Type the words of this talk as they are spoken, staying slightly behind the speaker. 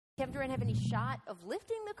Kevin Durant have any shot of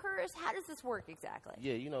lifting the curse? How does this work exactly?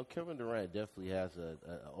 Yeah, Kevin Durant definitely has an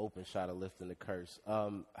open shot of lifting the curse.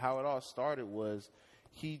 How it all started was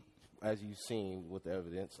he, as you've seen with the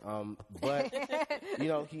evidence, but,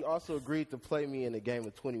 he also agreed to play me in a game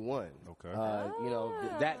of 21. Okay.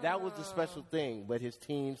 That was the special thing, but his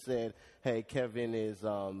team said, hey, Kevin is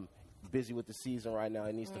busy with the season right now.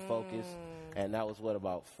 He needs to focus. And that was,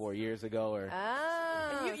 about 4 years ago? And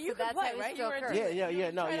you could play, right? You were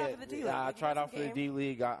I tried out for the D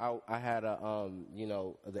League. I had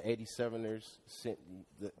the 87ers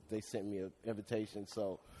they sent me an invitation.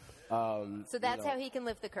 So that's how he can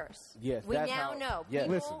lift the curse. Yes, we now know. Yeah,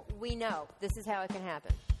 People, we know this is how it can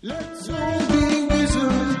happen. Let's all be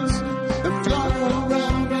wizards and fly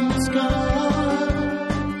around in the sky.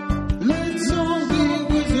 Let's all be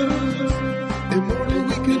wizards, if only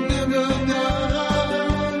we could never die.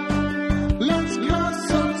 Let's cast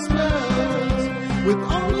some spells with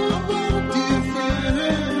all of our dear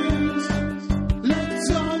friends. Let's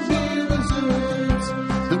all be wizards,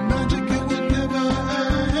 the magic it would never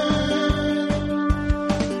end.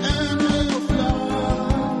 And we'll fly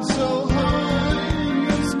so high in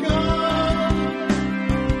the sky.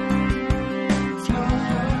 Fly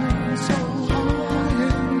so high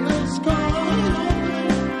in the sky.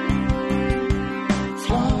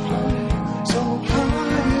 Fly so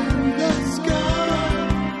high in the sky.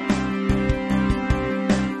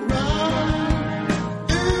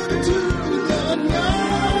 Right into the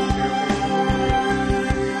night.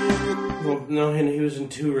 Well, no, and he was in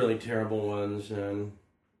two really terrible ones, and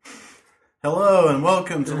Hello and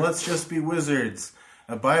welcome to Let's Just Be Wizards,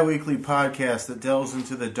 a bi-weekly podcast that delves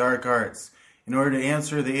into the dark arts in order to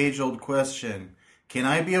answer the age-old question, can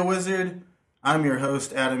I be a wizard? I'm your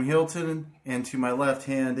host, Adam Hilton, and to my left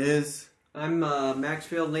hand is... I'm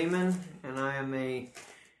Maxfield Lehman, and I am a...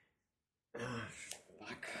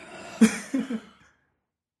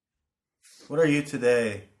 What are you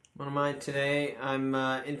today? What am I today? I'm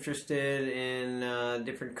interested in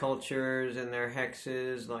different cultures and their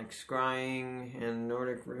hexes, like scrying and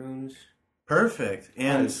Nordic runes. Perfect.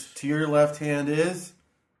 And Nice. to your left hand is...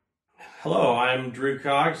 hello, I'm Drew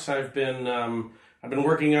Cox. I've been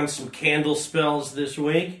working on some candle spells this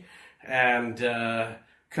week, and a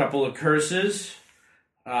couple of curses,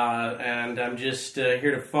 and I'm just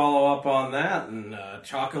here to follow up on that and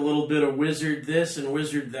talk a little bit of wizard this and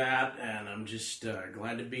wizard that, and I'm just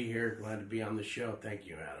glad to be here, glad to be on the show. Thank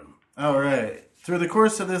you, Adam. All right. Through the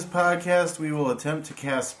course of this podcast, we will attempt to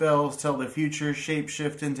cast spells, tell the future,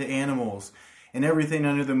 shapeshift into animals, and everything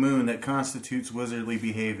under the moon that constitutes wizardly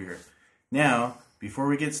behavior. Now, before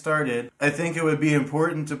we get started, I think it would be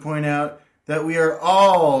important to point out that we are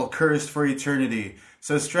all cursed for eternity.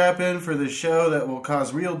 So strap in for the show that will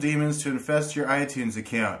cause real demons to infest your iTunes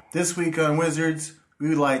account. This week on Wizards,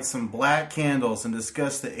 we light some black candles and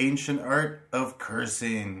discuss the ancient art of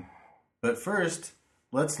cursing. But first,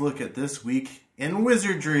 let's look at this week in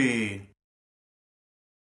wizardry.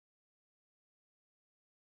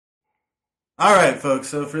 Alright folks,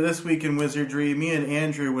 so for this week in wizardry, me and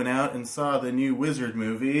Andrew went out and saw the new Wizard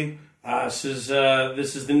movie. This is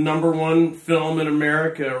the number one film in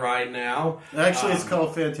America right now. Actually, it's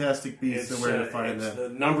called Fantastic Beasts and Where to Find it's Them. the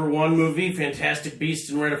number one movie, Fantastic Beasts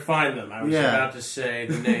and Where to Find Them. I was about to say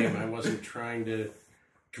the name. I wasn't trying to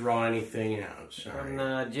draw anything out. Sorry.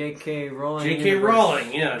 From J.K. Rowling. J.K. universe.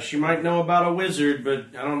 Rowling, yeah. She might know about a wizard, but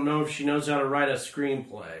I don't know if she knows how to write a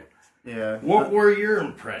screenplay. Yeah. What were your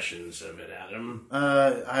impressions of it, Adam?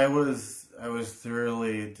 I was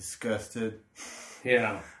thoroughly disgusted.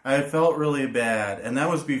 Yeah. I felt really bad, and that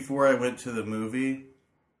was before I went to the movie.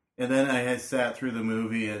 And then I had sat through the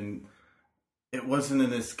movie, and it wasn't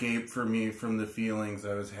an escape for me from the feelings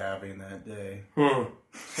I was having that day.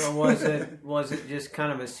 So was it just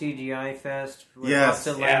kind of a CGI fest? With Yes. lots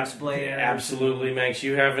of lens flares? Absolutely, Max.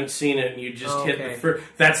 You haven't seen it, and you just hit Okay. the first.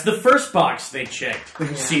 That's the first box they checked.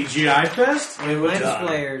 CGI fest. Lens Done.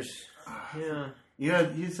 flares. Yeah.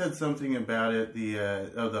 You said something about it,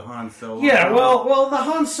 the Han Solo. Yeah, well, the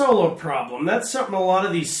Han Solo problem. That's something a lot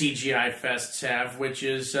of these CGI fests have, which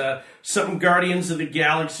is something Guardians of the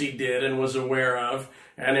Galaxy did and was aware of.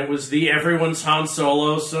 And it was the everyone's Han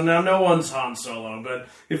Solo, so now no one's Han Solo. But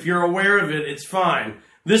if you're aware of it, it's fine.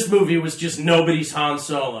 This movie was just nobody's Han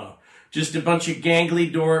Solo. Just a bunch of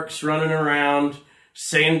gangly dorks running around,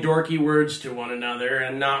 saying dorky words to one another,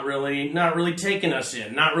 and not really taking us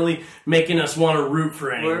in, not really making us want to root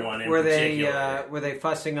for anyone in particular. Were they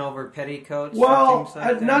fussing over petticoats? Well, or things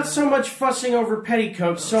like that? not so much fussing over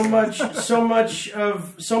petticoats. So much of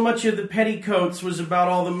the petticoats was about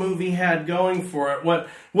all the movie had going for it. What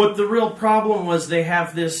the real problem was, they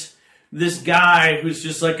have this this guy who's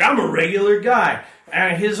just like, I'm a regular guy.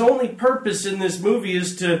 And his only purpose in this movie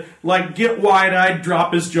is to, like, get wide-eyed,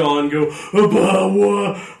 drop his jaw, and go,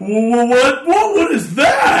 what is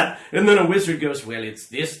that? And then a wizard goes, well, it's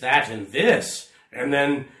this, that, and this. And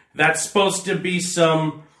then that's supposed to be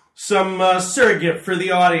some surrogate for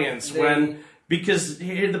the audience. Because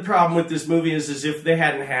here the problem with this movie is if they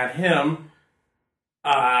hadn't had him,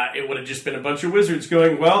 it would have just been a bunch of wizards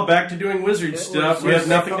going, well, back to doing wizard stuff. We have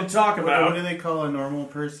nothing to talk about. What do they call a normal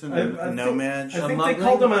person? A nomad? I think they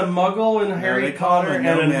called him a muggle in Harry Potter and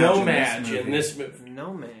a nomad in this movie.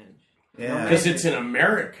 Nomad. Yeah. Because it's in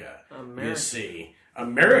America, you see.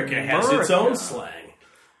 America has its own slang.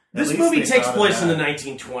 This least movie they takes thought of place in the that.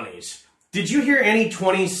 1920s. Did you hear any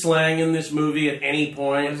 20s slang in this movie at any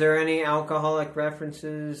point? Was there any alcoholic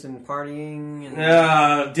references and partying?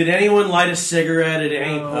 And Did anyone light a cigarette at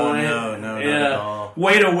any No. point? No, not at all.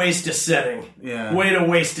 Way to waste a setting. Yeah. Way to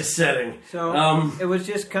waste a setting. So it was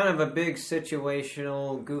just kind of a big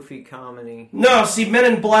situational, goofy comedy. No, see, Men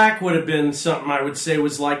in Black would have been something I would say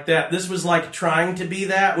was like that. This was like trying to be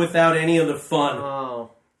that without any of the fun.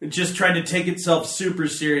 Oh. It just tried to take itself super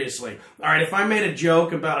seriously. Alright, if I made a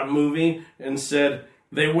joke about a movie and said,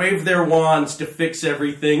 they wave their wands to fix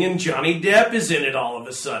everything and Johnny Depp is in it all of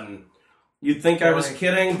a sudden. You'd think I was Right.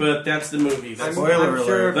 kidding, but that's the movie. That's, Spoiler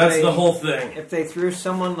alert. that's the whole thing. If they threw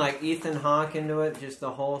someone like Ethan Hawke into it, just the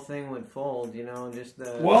whole thing would fold, just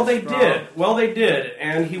the... Well, they straw. did. Well, they did.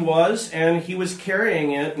 And he was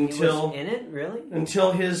carrying it He until... was in it, really?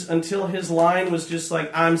 Until his line was just like,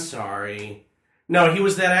 I'm sorry. No, he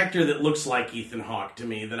was that actor that looks like Ethan Hawke to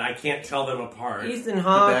me, that I can't tell them apart. Ethan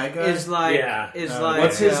Hawke bad guy? is like... Yeah.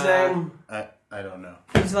 What's his name? I don't know.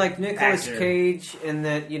 He's like Nicolas Actor. Cage in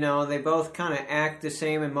that, they both kind of act the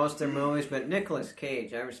same in most of their movies, but Nicolas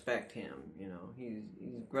Cage, I respect him, he's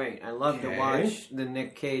great. I love to Okay. watch the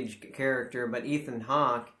Nick Cage character, but Ethan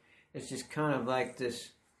Hawke is just kind of like this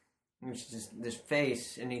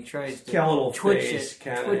face, and he tries to Skeletal twitch face, it,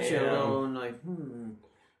 kinda, twitch it yeah. alone, like,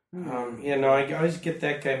 I always get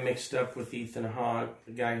that guy mixed up with Ethan Hawke,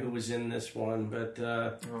 the guy who was in this one. But,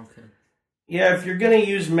 okay. yeah, if you're going to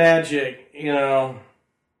use magic,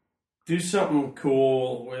 do something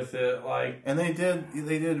cool with it. Like, And they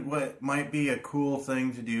did what might be a cool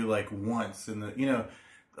thing to do like once in the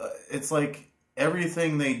it's like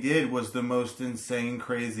everything they did was the most insane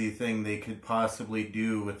crazy thing they could possibly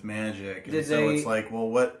do with magic. And it's like, well,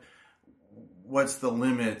 what's the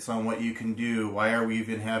limits on what you can do? Why are we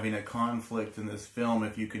even having a conflict in this film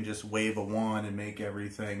if you can just wave a wand and make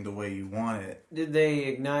everything the way you want it? Did they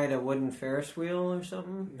ignite a wooden Ferris wheel or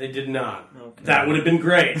something? they did not. Okay. That would have been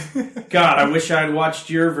great. God, I wish I'd watched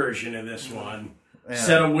your version of this one. Yeah.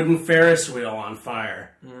 Set a wooden Ferris wheel on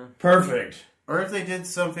fire. Yeah. Perfect. Or if they did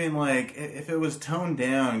something like, if it was toned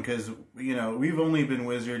down, because, we've only been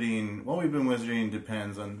wizarding, we've been wizarding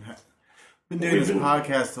depends on, been doing this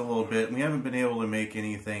podcast a little bit, and we haven't been able to make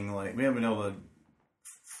anything like, we haven't been able to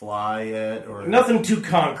fly yet, or... Nothing too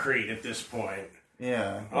concrete at this point.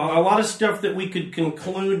 Yeah. A lot of stuff that we could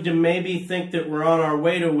conclude to maybe think that we're on our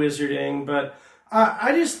way to wizarding, but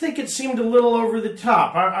I just think it seemed a little over the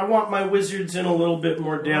top. I want my wizards in a little bit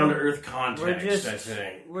more down-to-earth context, I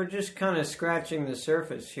think. We're just kind of scratching the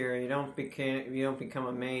surface here. You don't become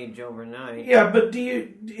a mage overnight. Yeah, but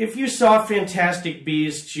if you saw Fantastic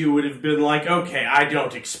Beasts, you would have been like, okay, I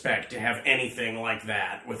don't expect to have anything like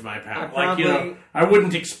that with my power. I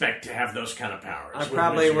wouldn't expect to have those kind of powers. I with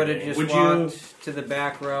probably would have wizarding. just walked to the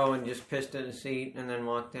back row and just pissed in a seat and then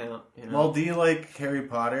walked out. Well, do you like Harry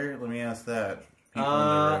Potter? Let me ask that. People in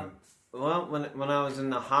the room. Well, when I was in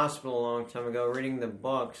the hospital a long time ago, reading the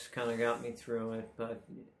books kind of got me through it, but,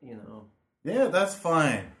 Yeah, that's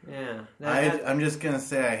fine. Yeah. I'm just going to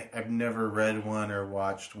say I've never read one or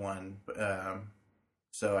watched one,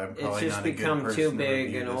 so I'm It's probably just not a good become person too to big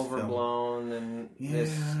review and this film. overblown, and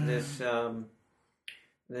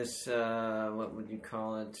this what would you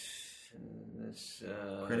call it? This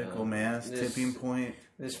Critical mass, tipping point.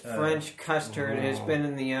 This French custard has been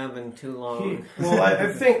in the oven too long. Well,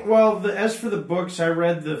 I think. Well, as for the books, I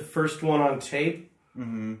read the first one on tape.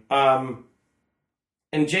 Mm-hmm.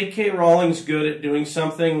 And J.K. Rowling's good at doing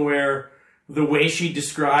something where the way she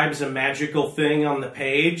describes a magical thing on the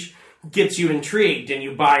page gets you intrigued, and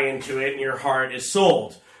you buy into it, and your heart is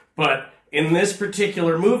sold. But in this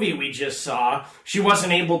particular movie we just saw, she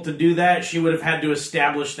wasn't able to do that. She would have had to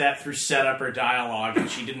establish that through setup or dialogue, and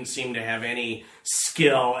she didn't seem to have any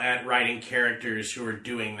skill at writing characters who are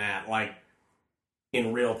doing that, like,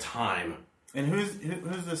 in real time. And who's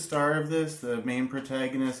the star of this? The main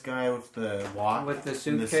protagonist guy with the watch? With the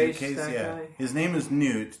and suitcase, that yeah. guy? His name is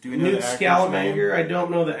Newt. Do we know Newt the actor's name? Scalamander. I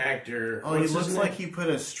don't know the actor. Oh, he What's his looks name? like he put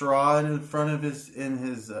a straw in front of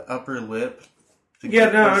his upper lip. He's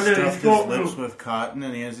Stuffed his lips with cotton,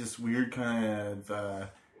 and he has this weird kind of.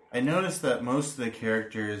 I noticed that most of the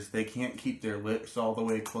characters, they can't keep their lips all the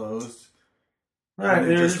way closed. Right, When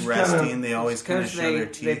they're just resting. They always kind of Because show their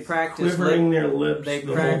they teeth. practice quivering their lips They the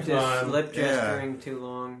whole practice time. lip Yeah. gesturing too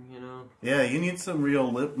long, you know. Yeah, you need some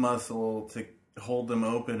real lip muscle to hold them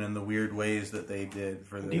open in the weird ways that they did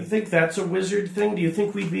for Do you this. think that's a wizard thing? Do you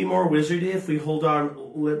think we'd be more wizardy if we hold our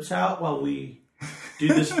lips out while we do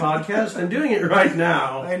this podcast? I'm doing it right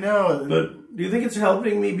now. I know. But do you think it's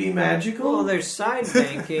helping me be magical? Well, there's side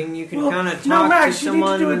banking. You can Well, kind of no, talk Max, to you need to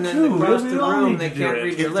someone do it and then too. across We the all room need they to do can't it.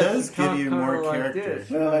 read your It lips. does You give talk you kinda more like character. this.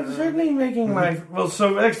 Well, I'm certainly making my... Well,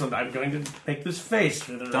 so excellent. I'm going to make this face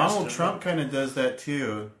for the rest Donald of Trump kind of does that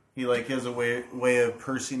too. He has a way of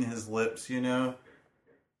pursing his lips, you know.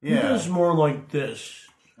 Yeah. His more like this.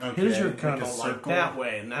 Okay, His are like kind a of like circle. that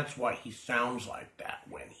way, and that's why he sounds like that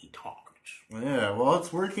when he talks. Yeah, well,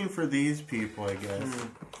 it's working for these people, I guess.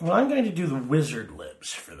 Well, I'm going to do the wizard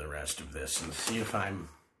lips for the rest of this and see if I'm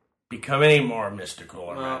become any more mystical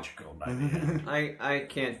or magical by the end. I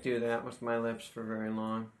can't do that with my lips for very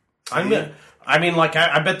long. I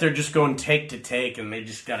bet they're just going take to take, and they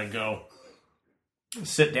just got to go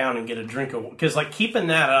sit down and get a drink of... Because, keeping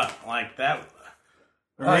that up, like that...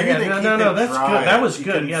 Or maybe they keep it that's dry. good. That was You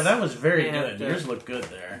good. can- Yeah, that was very Yeah, good. yeah. Yours look good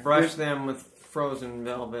there. Brush them with frozen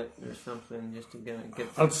velvet or something just to get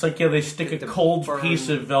Oh, it's like, they stick Get a the cold burn- piece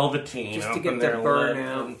of velveteen just to up get in the their burn lip.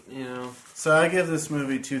 out, you know. So I give this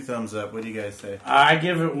movie 2 thumbs up. What do you guys say? I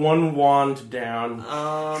give it 1 wand down.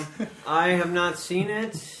 I have not seen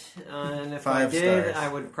it, and if I 5 did, stars. I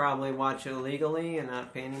would probably watch it illegally and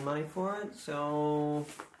not pay any money for it. So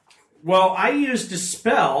Well, I used a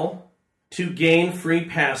spell to gain free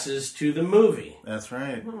passes to the movie. That's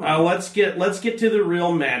right. Let's get to the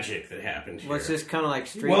real magic that happened here. what's this kind of like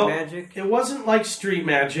street Well, magic? It wasn't like street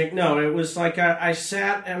magic. No, it was like I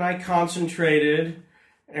sat and I concentrated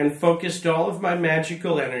and focused all of my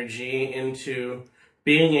magical energy into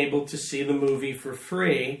being able to see the movie for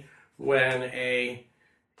free when a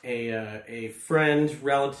friend,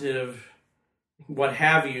 relative, what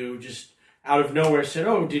have you, just out of nowhere said,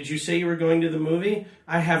 "Oh, did you say you were going to the movie?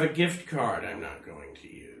 I have a gift card I'm not going to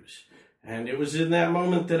use." And it was in that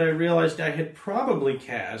moment that I realized I had probably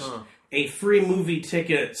cast a free movie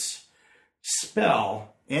tickets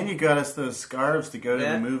spell. And you got us those scarves to go to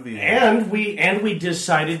the movie. And we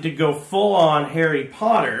decided to go full on Harry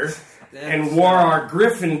Potter and That's, wore our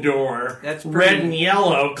Gryffindor that's red pretty- and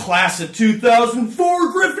yellow class of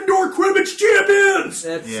 2004 Gryffindor Quidditch champions.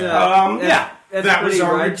 That's That was pretty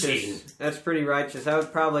our righteous. routine. That's pretty righteous. I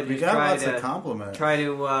would probably We just got try lots of to compliments.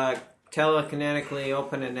 telekinetically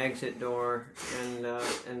open an exit door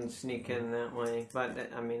and sneak in that way.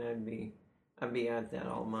 But I mean, I'd be at that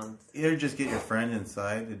all month. Either just get your friend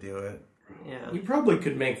inside to do it. Yeah, You probably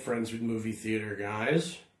could make friends with movie theater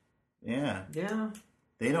guys. Yeah. yeah.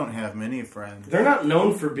 They don't have many friends. They're not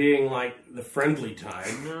known for being like the friendly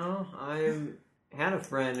type. No, I had a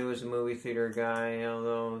friend who was a movie theater guy,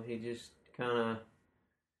 although he just kind of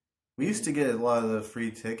We used to get a lot of the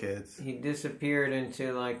free tickets. he disappeared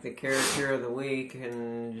into like the character of the week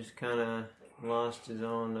and just kind of lost his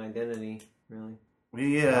own identity. Really.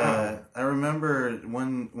 I remember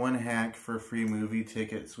one hack for free movie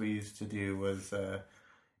tickets we used to do was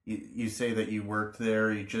you say that you worked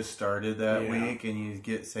there, you just started that week, and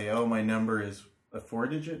you say, "Oh, my number is a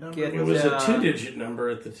 4-digit number." Get- It was a 2-digit number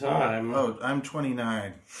at the time. Oh, I'm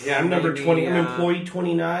 29, Yeah, I'm number Maybe, 20. I'm employee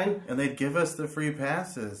 29. and they'd give us the free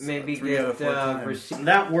passes. Maybe 3 out of get 4 times. receipt.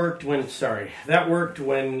 That worked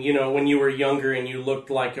when when you were younger and you looked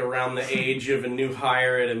like around the age of a new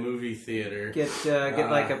hire at a movie theater. Get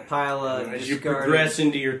like a pile of As you discarded- progress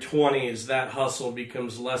into your 20s, that hustle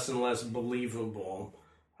becomes less and less believable.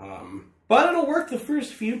 But it'll work the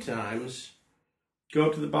first few times. Go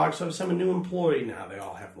up to the box office. I'm a new employee now. They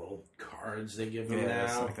all have little cards they give them Yeah,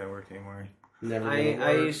 it's now. not gonna work anymore. Never I gonna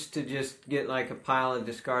work. used to just get like a pile of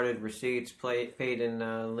discarded receipts paid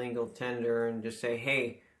in legal tender and just say,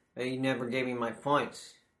 "Hey, you never gave me my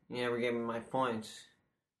points. You never gave me my points.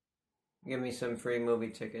 Give me some free movie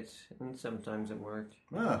tickets." And sometimes it worked.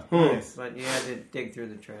 Oh, nice. But you had to dig through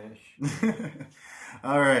the trash.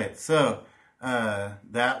 All right, so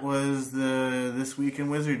that was This Week in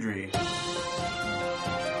Wizardry.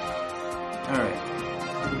 All right.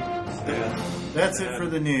 That's it for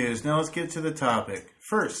the news. Now let's get to the topic.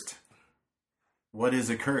 First, what is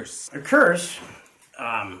a curse? A curse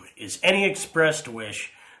is any expressed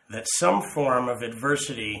wish that some form of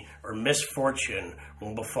adversity or misfortune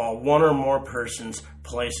will befall one or more persons,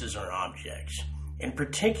 places, or objects. In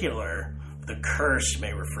particular, the curse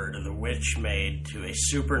may refer to the wish made to a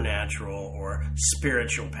supernatural or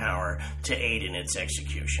spiritual power to aid in its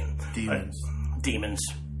execution. Demons. Demons,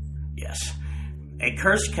 yes. A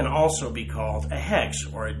curse can also be called a hex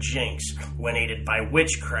or a jinx when aided by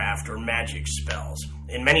witchcraft or magic spells.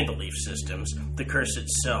 In many belief systems, the curse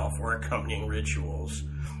itself or accompanying rituals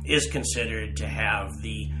is considered to have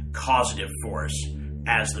the causative force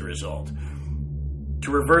as the result.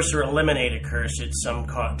 To reverse or eliminate a curse, it's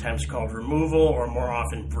sometimes called removal or more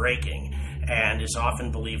often breaking, and is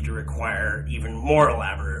often believed to require even more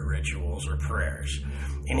elaborate rituals or prayers.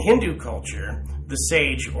 In Hindu culture, the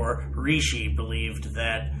sage or rishi believed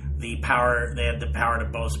that they had the power to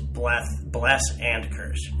both bless and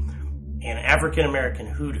curse. In African American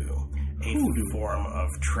hoodoo, a form of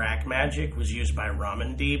track magic was used by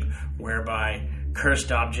Ramandeep, whereby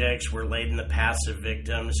cursed objects were laid in the paths of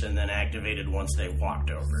victims and then activated once they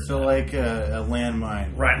walked over. So like a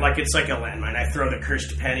landmine. Right, like it's like a landmine. I throw the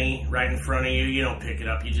cursed penny right in front of you. You don't pick it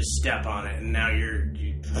up. You just step on it, and now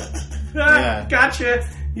you Yeah. Gotcha.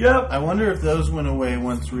 Yep. I wonder if those went away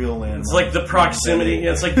once real landmines. It's like the proximity.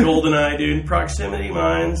 Yeah, it's like GoldenEye, dude. Proximity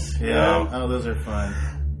mines. Yeah. Oh, those are fun.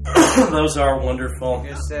 Those are wonderful. I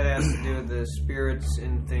guess that has to do with the spirits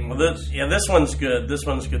and things. Well, this one's good. This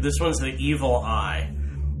one's good. This one's the evil eye.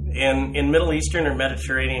 In Middle Eastern or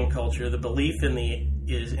Mediterranean culture, the belief in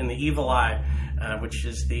the evil eye, which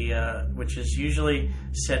is usually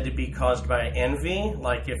said to be caused by envy.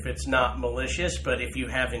 Like if it's not malicious, but if you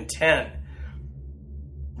have intent,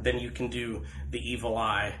 then you can do the evil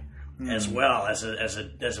eye as well as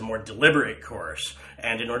a more deliberate course.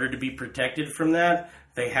 And in order to be protected from that,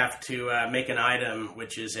 they have to make an item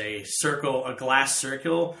which is a glass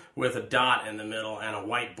circle with a dot in the middle and a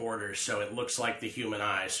white border, so it looks like the human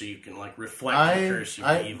eye, so you can like reflect the curse of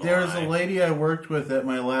the evil There was eye. a lady I worked with at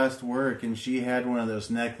my last work, and she had one of those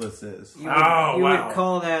necklaces. You wow. would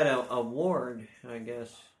call that a ward, I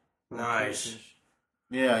guess. Nice.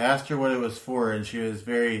 Yeah, I asked her what it was for, and she was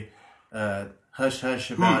very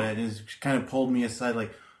hush-hush about it, and she kind of pulled me aside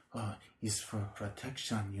like, oh, it's for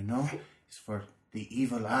protection, you know? It's for the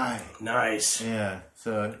evil eye. Nice. Yeah,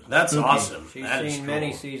 so... That's spooky. awesome. She's That is seen cool.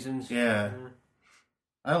 many seasons. Yeah.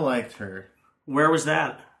 I liked her. Where was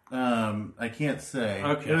that? I can't say.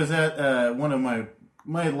 Okay. It was at one of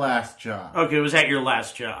my last job. Okay, it was at your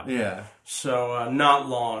last job. Yeah. So, not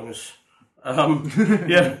Long's.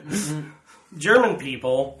 Yeah. German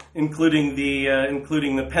people, including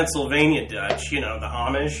the Pennsylvania Dutch, the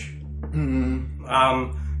Amish,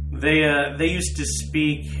 they used to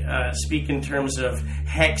speak in terms of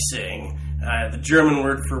hexing, the German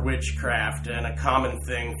word for witchcraft, and a common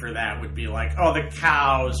thing for that would be like, oh, the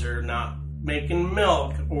cows are not making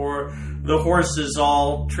milk, or the horses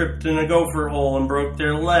all tripped in a gopher hole and broke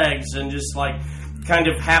their legs, and just like kind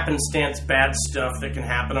of happenstance bad stuff that can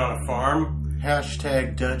happen on a farm.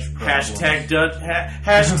 Hashtag Dutch problems.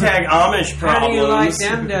 Hashtag Amish problems. How do you like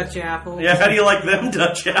them Dutch apples? Yeah, how do you like them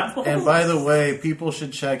Dutch apples? And by the way, people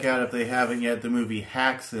should check out, if they haven't yet, the movie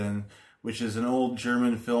Haxen, which is an old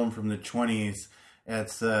German film from the 20s.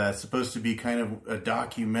 It's supposed to be kind of a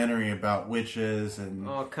documentary about witches and...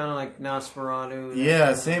 Oh, kind of like Nosferatu.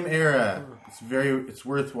 Yeah, same era. It's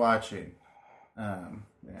worth watching. Yeah.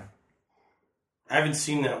 I haven't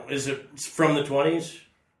seen that. Is it from the 20s?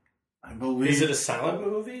 I believe... Is it a silent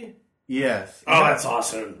movie? Yes. Oh, that's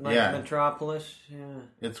awesome. Like Yeah. Metropolis. Yeah.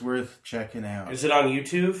 It's worth checking out. Is it on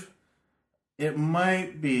YouTube? It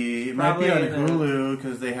might be. It Probably might be on in a- Hulu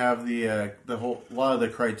because they have a lot of the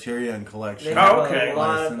Criterion They collection. have okay. a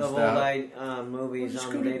lot Licensed of out. movies Just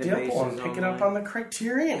on go to databases. Dimple and pick it up online. on the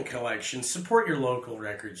Criterion Collection. Support your local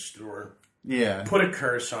record store. Yeah. Put a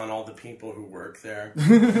curse on all the people who work there.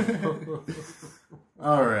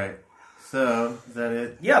 All right. So is that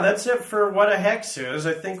it? Yeah, that's it for what a hex is.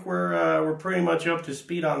 I think we're pretty much up to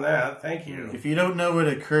speed on that. Thank you. If you don't know what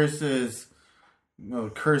a curse is,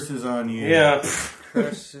 curses on you. Yeah,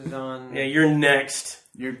 Curse is on. yeah, you're next.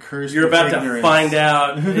 You're cursed. You're with about ignorance. to find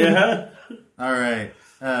out. Yeah. All right.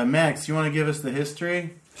 Max, you want to give us the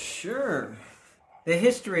history? Sure. The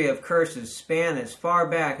history of curses span as far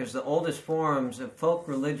back as the oldest forms of folk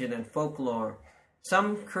religion and folklore.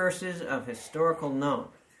 Some curses of historical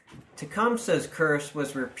note. Tecumseh's curse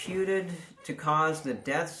was reputed to cause the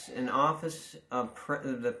deaths in office of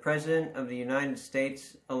the President of the United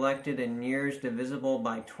States elected in years divisible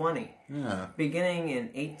by 20. Yeah. Beginning in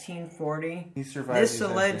 1840, He survived this these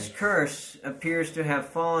alleged essays. curse appears to have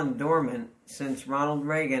fallen dormant since Ronald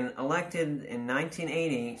Reagan, elected in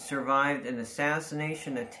 1980, survived an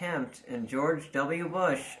assassination attempt, and George W.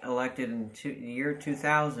 Bush, elected in the year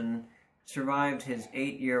 2000, survived his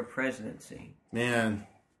 8-year presidency. Man.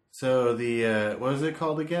 So the, what was it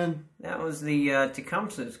called again? That was the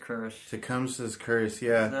Tecumseh's curse. Tecumseh's curse,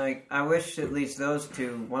 yeah. Like, I wish at least those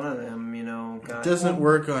two, one of them, got... It doesn't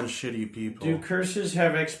work on shitty people. Do curses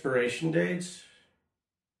have expiration dates?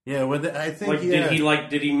 Yeah, I think,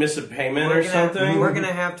 Did he miss a payment or We're gonna- something? We're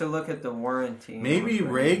gonna have to look at the warranty. Maybe I'm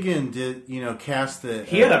afraid. Reagan did, cast the...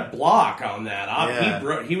 He had a block on that.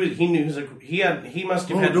 Yeah. He knew he must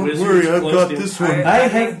have Oh, had don't wizards worry, I've close got to him. this one. I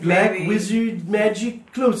think have black maybe- wizard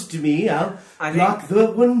magic close to me. I'll I block think-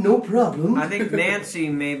 that one, no problem. I think Nancy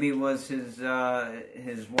maybe was his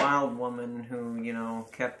wild woman who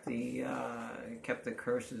kept the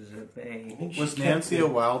curses at bay, Was Nancy a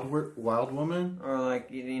wild woman? or like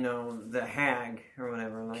the hag or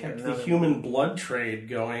whatever. Like kept the another- human blood trade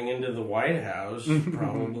going into the White House,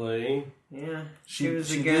 probably. Yeah, She was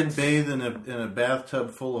did against. bathe in a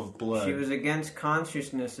bathtub full of blood. She was against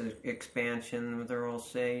consciousness expansion with her whole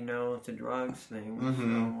 "say no to drugs" thing.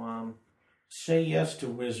 Mm-hmm. So, Say yes to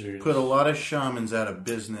wizards. Put a lot of shamans out of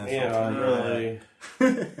business. Yeah, I'll tell you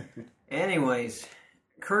really. anyways,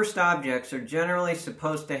 cursed objects are generally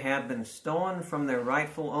supposed to have been stolen from their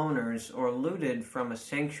rightful owners or looted from a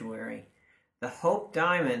sanctuary. The Hope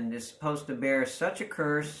Diamond is supposed to bear such a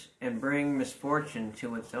curse and bring misfortune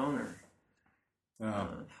to its owner. Oh.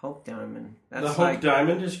 Hope Diamond. The That's Hope like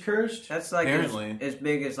Diamond is cursed? that's like Apparently. as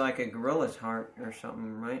big as like a gorilla's heart or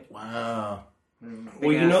something, right? Wow.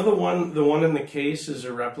 Well, you know the one in the case is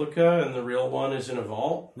a replica and the real one is in a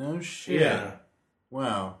vault? No shit. Yeah.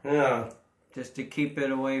 Wow. Yeah. just to keep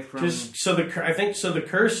it away from Just so the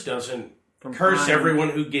curse doesn't from curse prying- everyone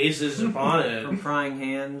who gazes upon from it. prying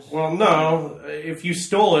hands. Well, no. If you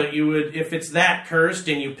stole it, you would. If it's that cursed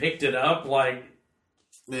and you picked it up, like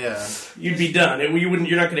Yeah. you'd be done.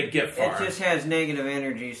 You're not going to get far. It just has negative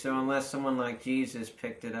energy, so unless someone like Jesus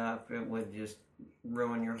picked it up, it would just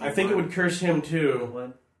ruin your whole I think it life. would curse him too.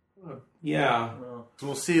 Would? Yeah. Well, So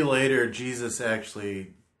we'll see later. Jesus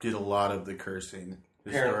actually did a lot of the cursing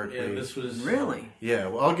Apparently, historically. yeah, this was really? Yeah,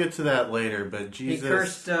 well, I'll get to that later. But Jesus, He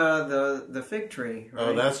cursed the fig tree, right?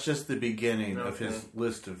 oh, that's just the beginning of Okay. his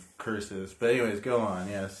list of curses. But anyways, go on.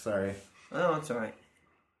 Yes, sorry. Oh, that's all right.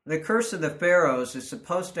 The Curse of the Pharaohs is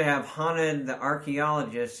supposed to have haunted the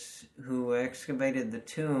archaeologists who excavated the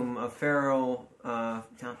tomb of Pharaoh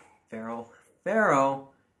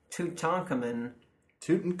Tutankhamun.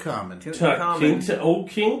 Tutankhamun.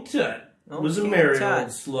 King Tut Oh, was a King merry Tut. old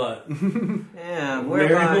slut. Yeah, Merry old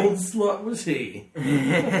whereby slut was he.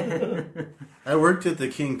 I worked at the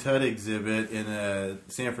King Tut exhibit in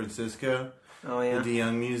San Francisco, oh yeah, the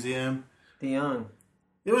DeYoung Museum. the young.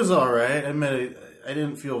 It was all right. I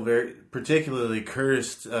didn't feel very particularly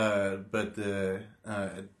cursed, but the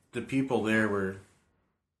people there were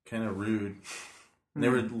kind of rude.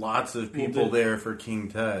 There were lots of people there for King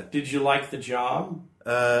Tut. Did you like the job?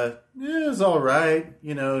 Yeah, it was all right.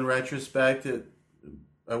 You know, in retrospect,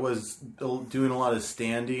 I was doing a lot of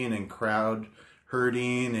standing and crowd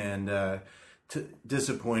herding and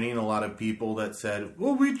disappointing a lot of people that said,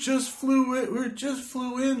 "Well, we just flew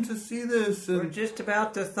in to see this." We're And just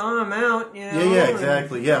about to thaw him out, you know. yeah,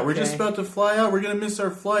 exactly. Yeah, we're just Okay. about to fly out. We're gonna miss our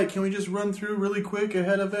flight. Can we just run through really quick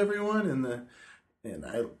ahead of everyone? And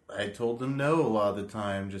I told them no a lot of the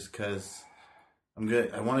time, just because I'm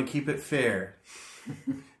good. I want to keep it fair.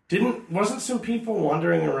 Wasn't some people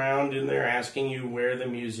wandering around in there asking you where the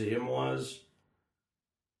museum was?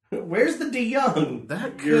 Where's the DeYoung?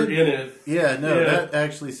 That You're could- in it. Yeah, no, Yeah. that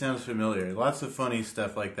actually sounds familiar. Lots of funny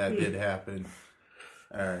stuff like that did happen.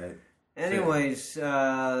 All right. Anyways,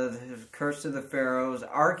 the Curse of the Pharaohs.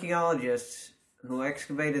 Archaeologists who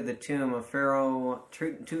excavated the tomb of Pharaoh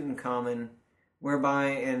Tutankhamun, whereby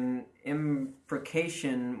an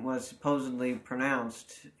imprecation was supposedly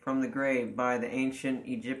pronounced from the grave by the ancient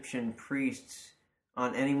Egyptian priests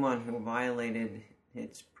on anyone who violated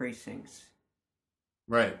its precincts.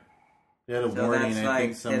 Right. They had a So warning, that's I think,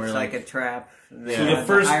 like somewhere it's like a trap. They So So the had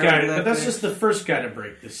first guy, but that's hieroglyphics- just the first guy to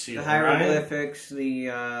break the seal, the right? hieroglyphics, the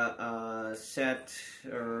Set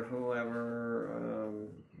or whoever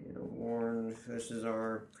warned, this is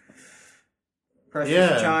our precious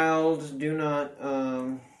Yeah. child. Do not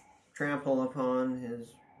trample upon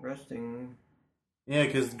his resting Yeah,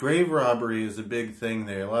 because grave robbery is a big thing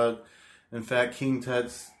there. In fact, King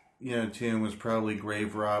Tut's tomb was probably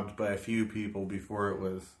grave robbed by a few people before it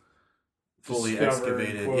was fully Discovered,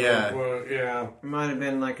 excavated. quote, Yeah, unquote, yeah. It might have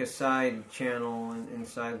been like a side channel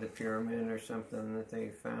inside the pyramid or something that they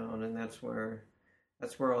found, and that's where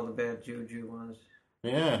all the bad juju was.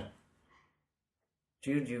 yeah.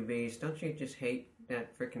 Juju bees, don't you just hate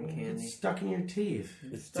that freaking candy? It's stuck in your teeth.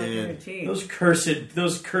 It's stuck in your did. teeth.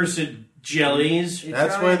 Those cursed jellies. You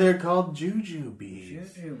That's try why it. they're called juju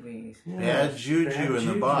bees. Juju bees. Bad juju in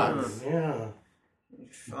the box. Yeah.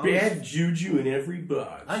 Oh, Bad juju in every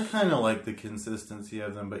box. I kind of like the consistency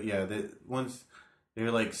of them, but yeah,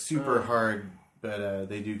 they're like super hard, but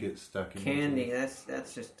they do get stuck in your candy. teeth.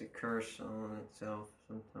 That's just a curse on itself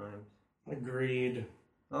sometimes. Agreed.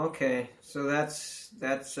 Okay, so that's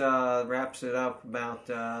wraps it up about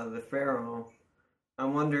the pharaoh. I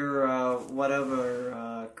wonder what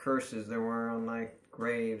other curses there were on like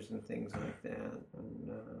graves and things like that,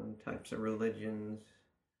 and types of religions.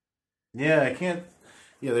 Yeah, I can't.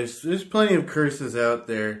 Yeah, there's plenty of curses out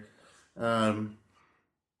there.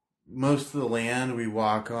 Most of the land we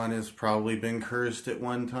walk on has probably been cursed at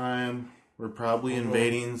one time. We're probably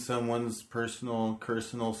invading someone's personal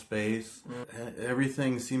space.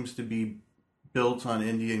 Everything seems to be built on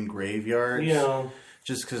Indian graveyards. Yeah.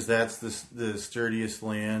 Just because that's the sturdiest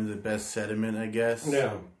land, the best sediment, I guess.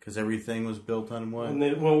 Yeah. Because everything was built on one.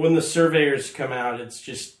 When the surveyors come out, it's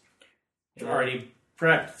just already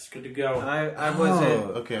prepped. It's good to go. I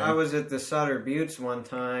was at the Sutter Buttes one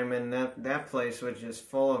time, and that place was just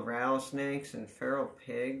full of rattlesnakes and feral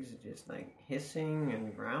pigs, just like hissing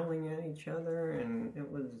and growling at each other, and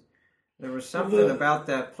there was something about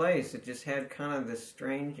that place. It just had kind of this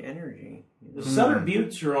strange energy. The Sutter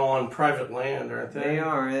Buttes are all on private land, aren't they? They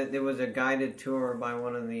are. It was a guided tour by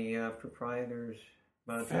one of the proprietors,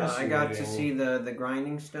 but I got to see the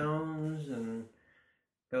grinding stones and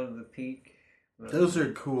go to the peak. Those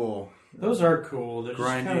are cool. Those are cool. They're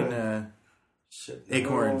Grinding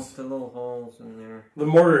acorns. The little holes in there. The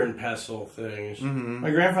mortar and pestle things. Mm-hmm. My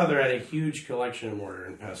grandfather had a huge collection of mortar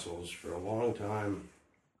and pestles for a long time.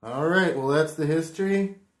 All right, well, that's the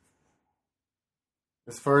history.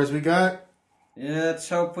 As far as we got. Yeah, let's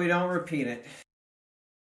hope we don't repeat it.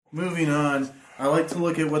 Moving on, I like to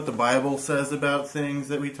look at what the Bible says about things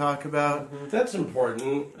that we talk about. That's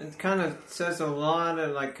important. It kind of says a lot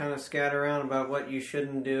of kind of scatter around about what you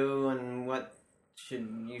shouldn't do and what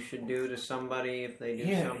you should do to somebody if they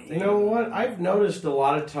do something. You know what? I've noticed a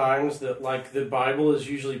lot of times that the Bible is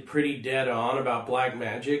usually pretty dead on about black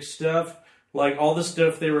magic stuff. Like all the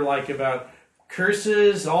stuff they were about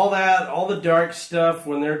curses, all the dark stuff.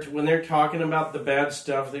 When they're talking about the bad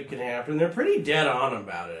stuff that can happen, they're pretty dead on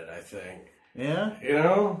about it. I think. Yeah? You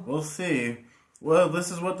know? We'll see. Well,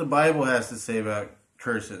 this is what the Bible has to say about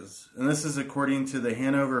curses. And this is according to the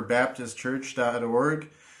HanoverBaptistChurch.org.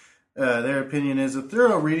 Their opinion is a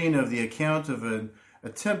thorough reading of the account of an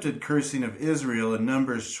attempted cursing of Israel in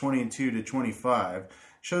Numbers 22 to 25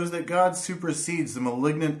 shows that God supersedes the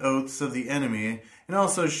malignant oaths of the enemy, and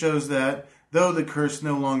also shows that, though the curse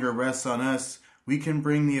no longer rests on us, we can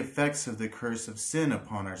bring the effects of the curse of sin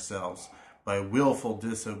upon ourselves by willful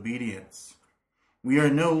disobedience. We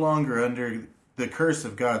are no longer under the curse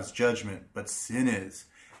of God's judgment, but sin is,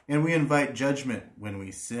 and we invite judgment when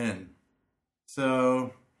we sin.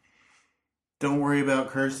 So, don't worry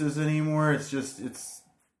about curses anymore. It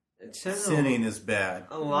says sinning is bad.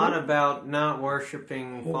 A lot about not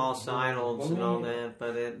worshiping false idols and all that,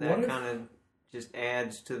 but that kind of just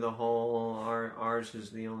adds to the whole. Ours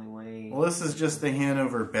is the only way. Well, this is just the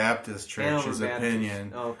Hanover Baptist Church's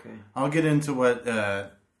opinion. Oh, okay. I'll get into what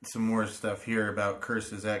some more stuff here about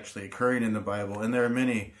curses actually occurring in the Bible, and there are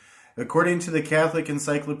many. According to the Catholic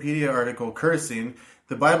Encyclopedia article Cursing,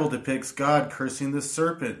 the Bible depicts God cursing the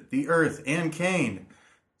serpent, the earth, and Cain.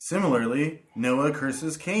 Similarly, Noah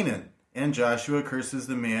curses Canaan, and Joshua curses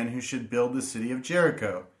the man who should build the city of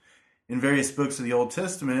Jericho. In various books of the Old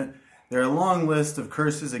Testament, there are a long list of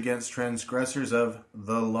curses against transgressors of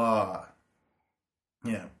the law.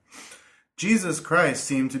 Yeah. Jesus Christ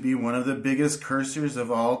seemed to be one of the biggest cursers of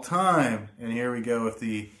all time. And here we go with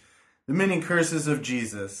the many curses of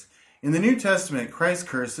Jesus. In the New Testament, Christ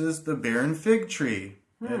curses the barren fig tree.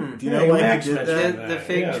 Do you know why he did that? The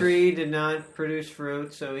fig tree did not produce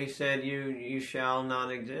fruit, so he said, you shall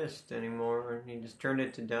not exist anymore. He just turned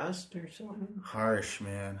it to dust or something. Harsh,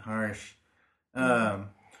 man. Harsh.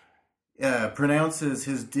 Pronounces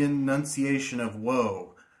his denunciation of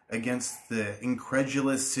woe against the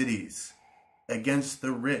incredulous cities, against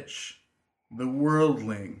the rich, the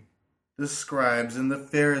worldling, the scribes, and the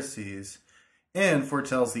Pharisees, and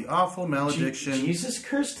foretells the awful malediction. Jesus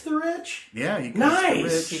cursed the rich? Yeah, he cursed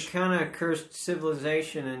Nice! the He rich. kind of cursed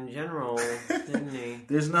civilization in general, didn't he?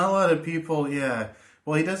 There's not a lot of people, yeah.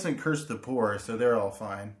 Well, he doesn't curse the poor, so they're all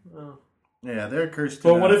fine. Oh. Yeah, they're cursed.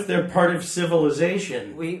 But what enough. if they're part of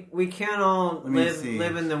civilization? We can't all Let me live see.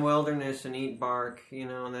 in the wilderness and eat bark,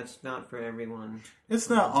 and that's not for everyone. It's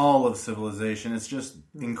not all of civilization. It's just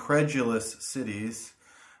incredulous cities,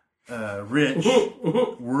 rich,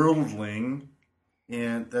 worldling,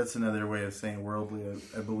 and that's another way of saying worldly,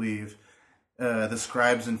 I believe. The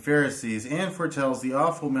scribes and Pharisees, and foretells the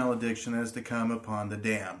awful malediction that is to come upon the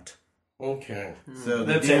damned. Okay. So the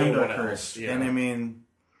That's damned are anyone cursed, else, yeah. and I mean,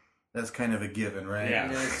 that's kind of a given, right? Yeah.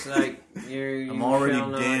 And it's like you I'm already shall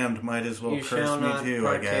not- damned. Might as well You curse shall me not too,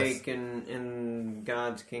 I guess. partake in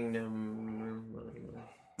God's kingdom.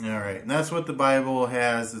 All right, and that's what the Bible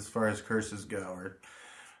has as far as curses go, or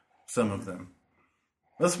some of them.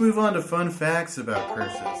 Let's move on to fun facts about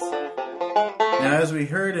curses. Now, as we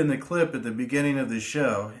heard in the clip at the beginning of the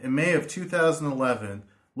show, in May of 2011,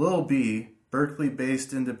 Lil B,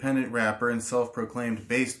 Berkeley-based independent rapper and self-proclaimed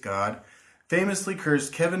based god, famously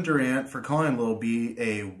cursed Kevin Durant for calling Lil B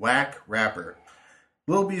a whack rapper.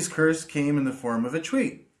 Lil B's curse came in the form of a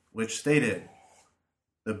tweet, which stated,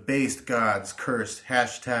 "The based gods cursed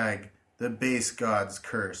 #the based gods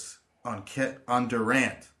curse on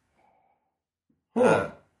Durant."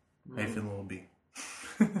 Hyphen Lil B.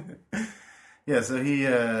 Yeah, so he,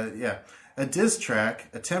 a diss track,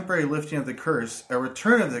 a temporary lifting of the curse, a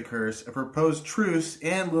return of the curse, a proposed truce,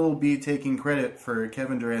 and Lil B taking credit for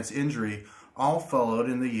Kevin Durant's injury all followed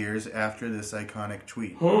in the years after this iconic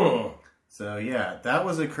tweet. So yeah, that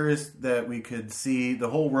was a curse that we could see, the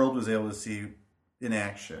whole world was able to see in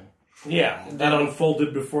action. Yeah, that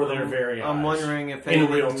unfolded before their very eyes. I'm wondering if in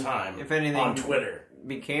anything, real time, if anything on Twitter.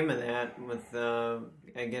 became of that with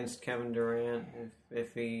against Kevin Durant,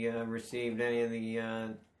 if he received any of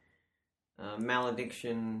the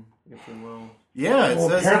malediction, if you will. Yeah, it Well,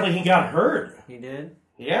 says apparently he got hurt. He did?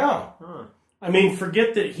 Yeah. Huh. I mean,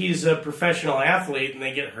 forget that he's a professional athlete and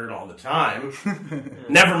they get hurt all the time.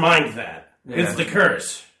 Never mind that. It's the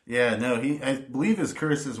curse. Yeah, no, I believe his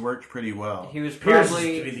curses worked pretty well. He was Appears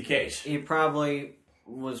probably to be the case. he probably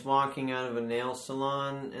was walking out of a nail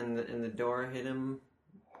salon and the door hit him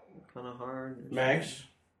kind of hard. Max,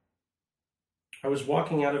 I was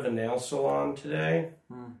walking out of a nail salon today,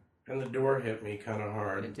 and the door hit me kind of It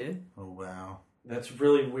hard. did? Oh, wow. That's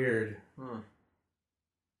really weird. Huh.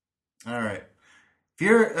 All right. If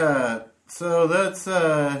you're, so that's,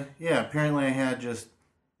 apparently I had just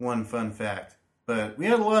one fun fact. But we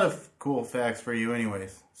had a lot of cool facts for you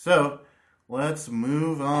anyways. So, let's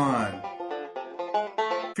move on.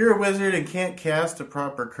 If you're a wizard and can't cast a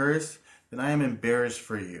proper curse, then I am embarrassed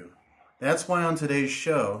for you. That's why on today's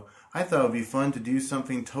show, I thought it would be fun to do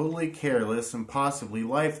something totally careless and possibly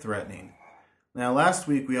life-threatening. Now, last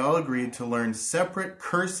week we all agreed to learn separate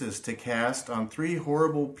curses to cast on 3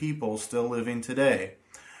 horrible people still living today.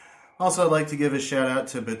 Also, I'd like to give a shout out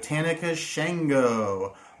to Botanica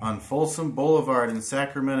Shango on Folsom Boulevard in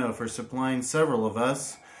Sacramento for supplying several of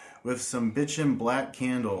us with some bitchin' black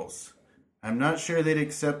candles. I'm not sure they'd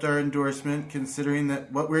accept our endorsement considering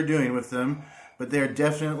that what we're doing with them, but they're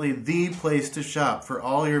definitely the place to shop for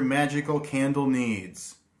all your magical candle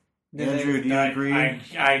needs. Andrew, do you agree?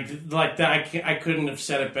 I like that. I couldn't have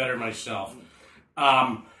said it better myself.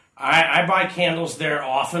 I buy candles there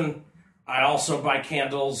often. I also buy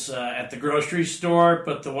candles at the grocery store,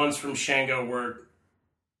 but the ones from Shango were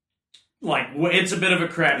like, it's a bit of a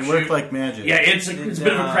crapshoot. It worked like magic. Yeah, it's a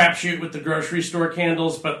bit of a crapshoot with the grocery store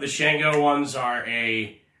candles, but the Shango ones are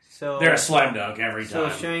they're a slam dunk every So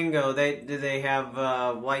time. Shango, do they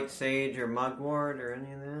have white sage or mugwort or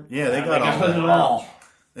any of that? Yeah, they got all it that. all.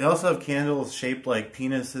 They also have candles shaped like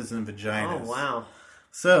penises and vaginas. Oh wow!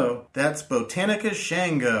 So, that's Botanica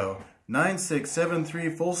Shango,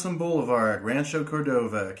 9673 Folsom Boulevard, Rancho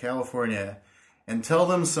Cordova, California. And tell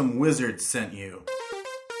them some wizards sent you.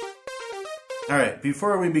 Alright,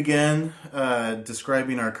 before we begin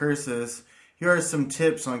describing our curses, here are some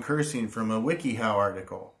tips on cursing from a WikiHow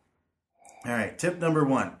article. Alright, tip number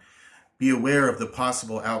 1. Be aware of the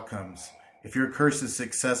possible outcomes. If your curse is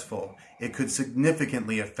successful, it could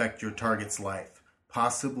significantly affect your target's life,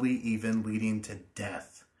 possibly even leading to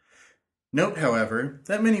death. Note, however,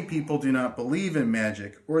 that many people do not believe in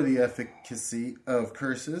magic or the efficacy of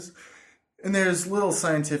curses, and there's little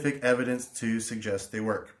scientific evidence to suggest they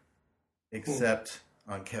work. Except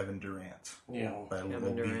on Kevin Durant. Yeah. By Lil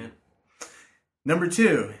Kevin B. Durant. Number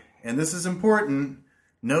 2, and this is important,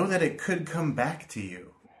 know that it could come back to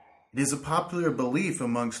you. It is a popular belief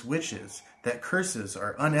amongst witches that curses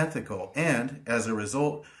are unethical and, as a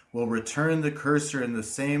result, will return the curser in the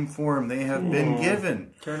same form they have been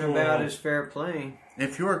given. Turnabout is fair play.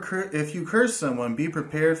 If you curse someone, be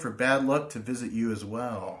prepared for bad luck to visit you as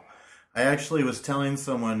well. I actually was telling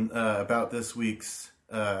someone about this week's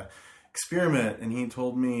experiment, and he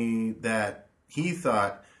told me that he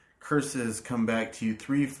thought curses come back to you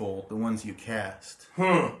threefold, the ones you cast.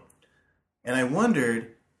 And I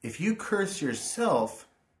wondered, if you curse yourself,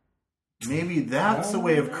 maybe that's a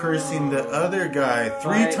way of cursing the other guy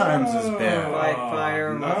three times as bad. Fight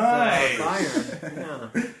fire nice. with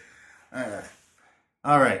fire. Yeah.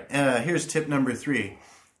 All right, here's tip number 3.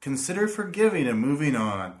 Consider forgiving and moving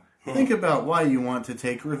on. Think about why you want to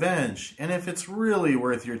take revenge, and if it's really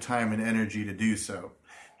worth your time and energy to do so.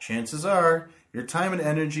 Chances are, your time and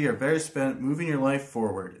energy are better spent moving your life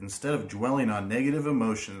forward instead of dwelling on negative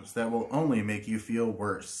emotions that will only make you feel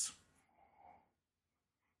worse.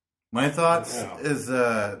 My thoughts is,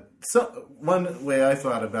 one way I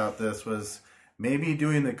thought about this was maybe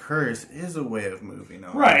doing the curse is a way of moving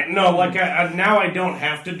on. Right. No, like now I don't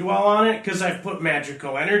have to dwell on it because I've put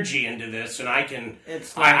magical energy into this, and I can.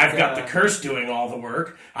 It's like, I've got the curse doing all the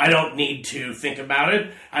work. I don't need to think about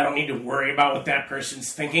it. I don't need to worry about what that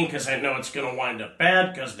person's thinking because I know it's going to wind up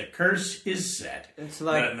bad because the curse is set. It's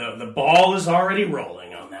like the ball is already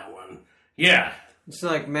rolling on that one. Yeah. It's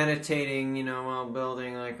like meditating, while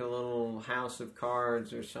building like a little house of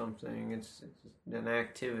cards or something. It's an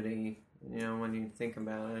activity. When you think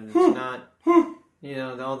about it, it's not,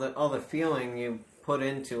 all the feeling you put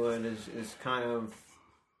into it is kind of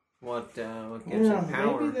what gives it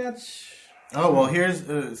power. Maybe that's. Oh, well,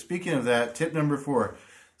 here's, speaking of that, tip number 4,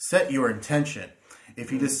 set your intention.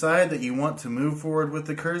 If you decide that you want to move forward with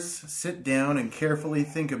the curse, sit down and carefully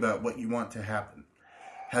think about what you want to happen.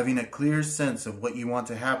 Having a clear sense of what you want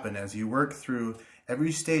to happen as you work through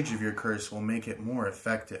every stage of your curse will make it more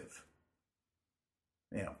effective.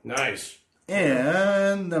 Yeah. Nice.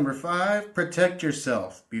 And number 5, protect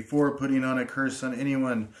yourself before putting a curse on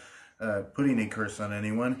anyone.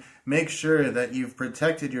 Make sure that you've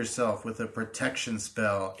protected yourself with a protection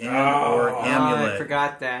spell or amulet. I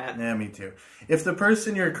forgot that. Yeah, me too. If the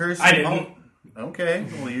person you're cursing, I didn't. Okay,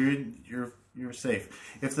 well you're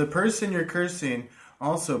safe. If the person you're cursing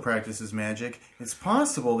also practices magic, it's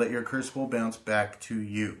possible that your curse will bounce back to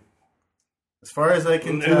you. As far as I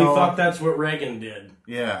can tell... And we thought that's what Reagan did.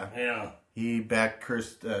 Yeah. Yeah. He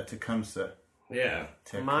back-cursed Tecumseh. Yeah.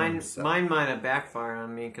 Mine might have backfired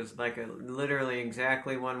on me because literally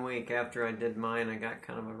exactly 1 week after I did mine, I got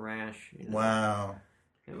kind of a rash. Wow.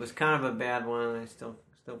 It was kind of a bad one, and I still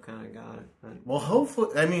kind of got it. But well,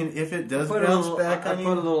 hopefully, if it does bounce back on you... I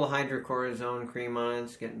put a little hydrocortisone cream on it.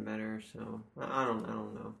 It's getting better, so I don't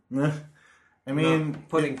know. Not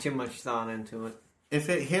putting too much thought into it. If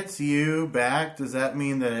it hits you back, does that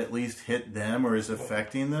mean that it at least hit them or is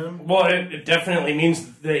affecting them? Well, it definitely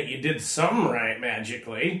means that you did something right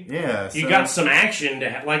magically. Yeah, you got some action to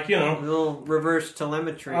have, a little reverse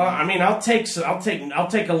telemetry. I'll take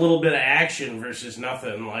a little bit of action versus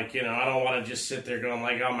nothing. I don't want to just sit there going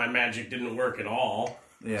my magic didn't work at all.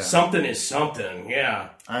 Yeah, something is something.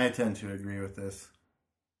 Yeah, I tend to agree with this.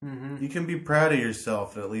 Mm-hmm. You can be proud of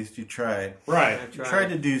yourself. At least you tried. Right. You tried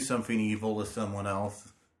to do something evil to someone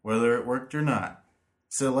else, whether it worked or not.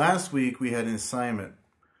 So last week we had an assignment.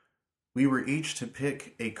 We were each to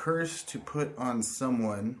pick a curse to put on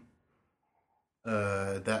someone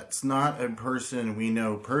that's not a person we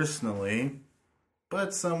know personally,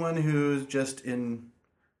 but someone who's just in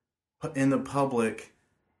the public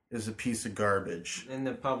is a piece of garbage. In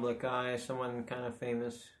the public eye, someone kind of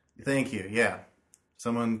famous. Thank you. Yeah.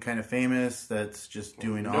 Someone kind of famous that's just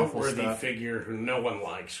doing awful stuff. Noteworthy figure who no one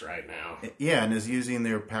likes right now. Yeah, and is using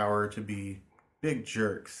their power to be big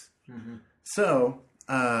jerks. Mm-hmm. So,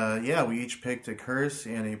 we each picked a curse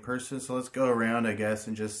and a person. So let's go around, I guess,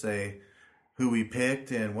 and just say who we picked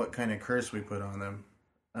and what kind of curse we put on them.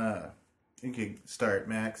 You can start,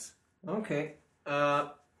 Max. Okay.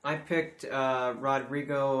 I picked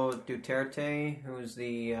Rodrigo Duterte, who's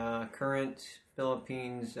the current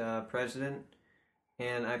Philippines president.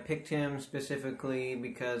 And I picked him specifically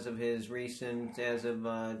because of his recent, as of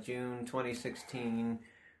June 2016,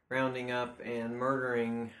 rounding up and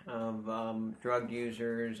murdering of drug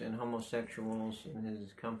users and homosexuals in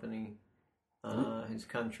his country,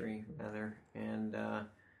 rather. And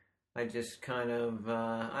I just kind of,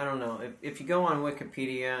 I don't know, if you go on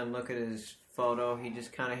Wikipedia and look at his photo, he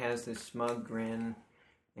just kind of has this smug grin.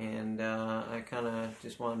 And I kind of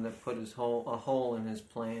just wanted to put a hole in his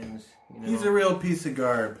plans. You know? He's a real piece of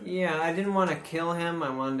garb. Yeah, I didn't want to kill him. I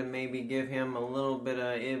wanted to maybe give him a little bit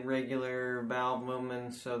of irregular valve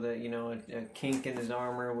movements so that, a kink in his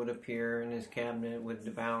armor would appear and his cabinet would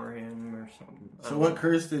devour him or something. So what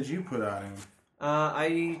curse did you put on him?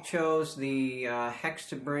 I chose the hex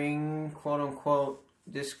to bring, quote-unquote,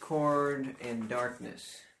 discord and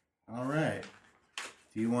darkness. All right.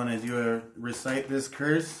 Do you want to recite this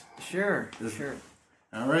curse? Sure.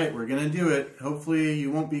 All right, we're going to do it. Hopefully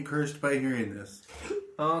you won't be cursed by hearing this.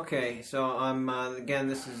 Okay, so again,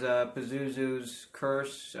 this is Pazuzu's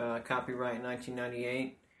Curse, copyright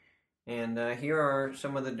 1998. And here are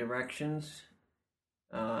some of the directions.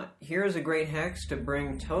 Here is a great hex to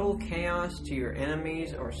bring total chaos to your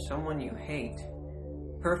enemies or someone you hate.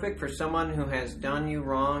 Perfect for someone who has done you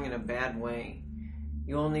wrong in a bad way.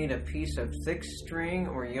 You will need a piece of thick string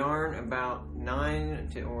or yarn about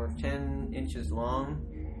 9 or 10 inches long,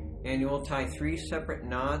 and you will tie 3 separate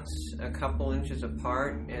knots a couple inches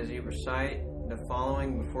apart as you recite the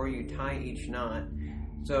following before you tie each knot.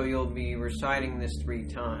 So you'll be reciting this 3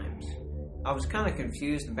 times. I was kind of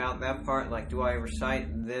confused about that part. Like, do I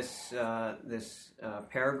recite this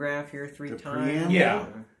paragraph here 3 times? Preamble? Yeah.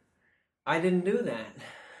 I didn't do that.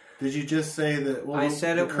 Did you just say that? Well, I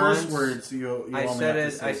said the it curse once. words you I only said have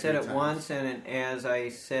it. to say I said 3 it times. once, and as I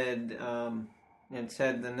said, and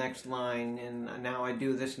said the next line, and now I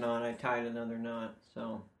do this knot. I tied another knot.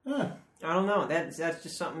 So Huh. I don't know. That's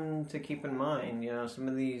just something to keep in mind. Some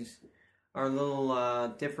of these are a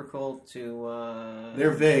little difficult to.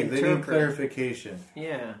 They're vague. They need interpret. clarification.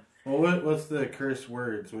 Yeah. Well, what's the curse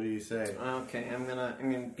words? What do you say? Okay, I'm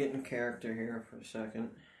gonna get in character here for a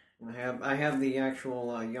second. I have the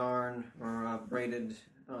actual yarn or braided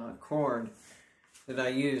cord that I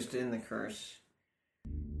used in the curse.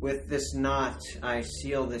 With this knot, I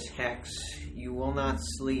seal this hex. You will not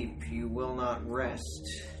sleep. You will not rest.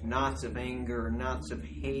 Knots of anger, knots of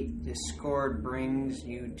hate, discord brings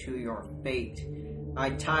you to your fate.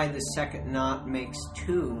 I tie the second knot makes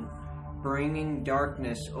 2. Bringing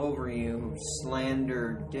darkness over you,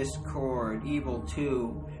 slander, discord, evil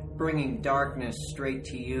too, bringing darkness straight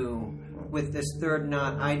to you. With this third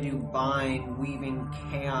knot I do bind, weaving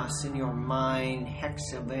chaos in your mind,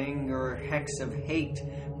 hex of anger, hex of hate,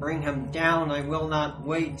 bring him down, I will not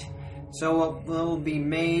wait, so it will be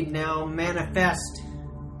made now manifest.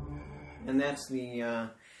 And that's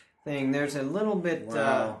the thing. There's a little bit...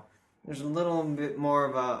 Wow. There's a little bit more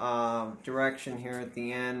of a direction here at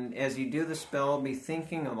the end. As you do the spell, be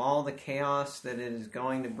thinking of all the chaos that it is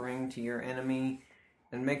going to bring to your enemy,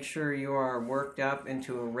 and make sure you are worked up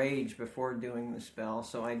into a rage before doing the spell.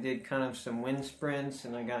 So I did kind of some wind sprints,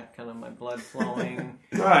 and I got kind of my blood flowing.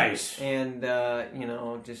 Nice. And,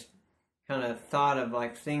 just kind of thought of,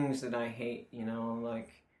 like, things that I hate, like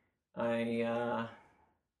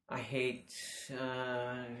I hate,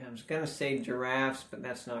 I was going to say giraffes, but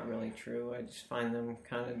that's not really true. I just find them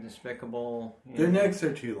kind of despicable. Their necks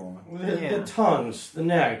are too long. The tongues, the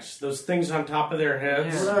necks, those things on top of their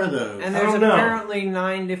heads. Yeah. What are those? And I there's don't know. apparently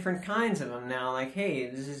 9 different kinds of them now. Like,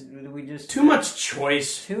 hey, we just... Too much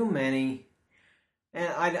choice. Too many.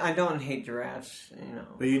 And I don't hate giraffes,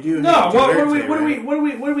 But you do. No, hate what Giraffes,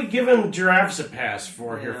 are we giving giraffes a pass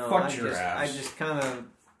for here? Fuck I giraffes. just kind of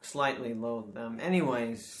slightly loathe them.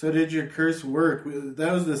 Anyways. So did your curse work?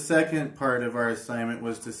 That was the second part of our assignment,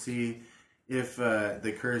 was to see if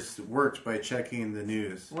the curse worked by checking the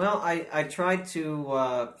news. Well, I tried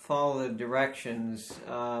to follow the directions.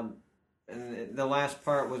 And the last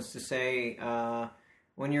part was to say,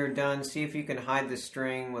 when you're done, see if you can hide the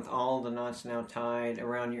string with all the knots now tied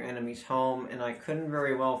around your enemy's home. And I couldn't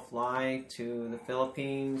very well fly to the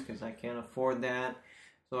Philippines because I can't afford that.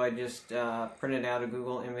 So I just printed out a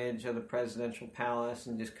Google image of the presidential palace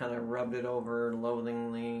and just kind of rubbed it over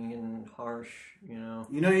loathingly and harsh, You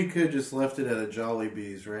you could have just left it at a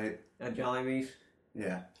Jollibee's, right? At Jollibee's.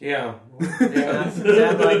 Yeah. Yeah. Is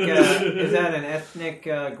that an ethnic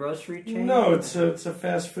grocery chain? No, it's a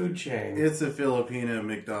fast food chain. It's a Filipino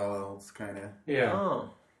McDonald's, kind of. Yeah. Oh.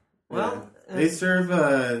 Well, They serve,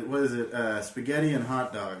 spaghetti and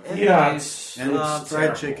hot dogs. Yeah, it's And fried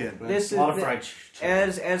terrible. chicken. This A lot of is fried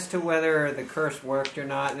chicken. as to whether the curse worked or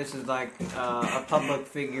not. This is like a public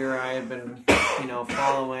figure I had been,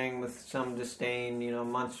 following with some disdain,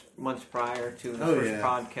 months prior to the first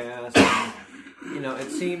podcast. And,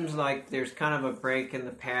 it seems like there's kind of a break in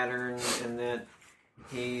the pattern, and that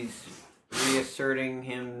he's reasserting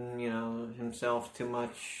himself too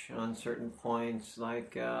much on certain points,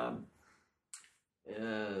 like.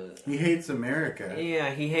 He hates America.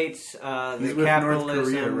 Yeah, he hates He's the with North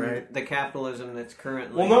capitalism. Korea, right? The capitalism that's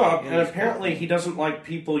currently. Well, no, in and his apparently country. he doesn't like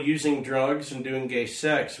people using drugs and doing gay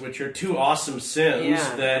sex, which are two awesome sins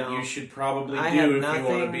Yeah, that no. you should probably I do have if you nothing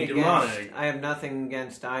want to be against. demonic. I have nothing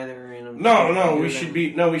against either. No, we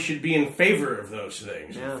should be in favor of those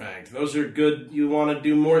things. Yeah. In fact, those are good. You want to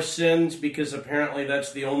do more sins because apparently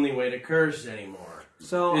that's the only way to curse anymore.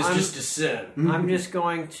 So It's I'm just a sin. I'm just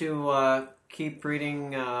going to keep reading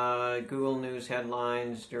Google News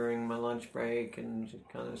headlines during my lunch break and just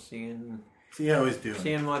kind of seeing See how he's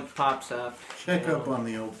doing. what pops up. Check you up know. on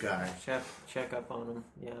the old guy. Check up on him.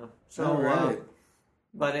 Yeah. So, All right.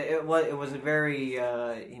 but it was a very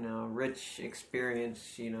rich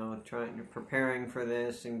experience. Preparing for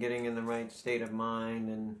this and getting in the right state of mind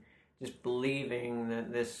and just believing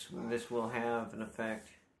that this will have an effect.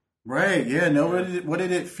 Right, yeah. No, what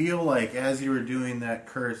did it feel like as you were doing that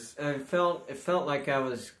curse? It felt like I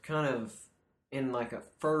was kind of in like a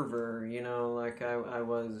fervor, like I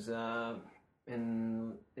was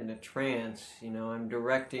in a trance. I'm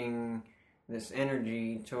directing this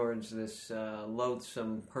energy towards this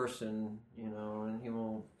loathsome person, and he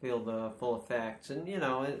will feel the full effects. And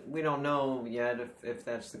we don't know yet if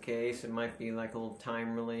that's the case. It might be like a little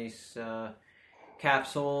time release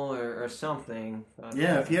capsule or something. But,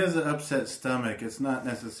 Yeah, if he has an upset stomach, it's not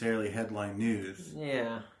necessarily headline news.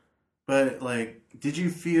 yeah. But, like, did you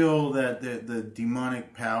feel that the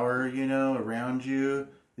demonic power, around you?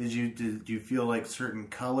 Did you feel like certain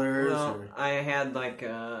colors? Well, Or? I had like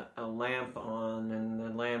a lamp on, and the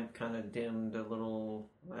lamp kind of dimmed a little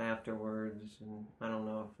afterwards, and I don't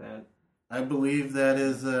know if that. I believe that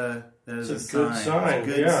is a It's sign. a good sign, It's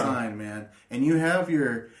a good yeah. sign, man. And you have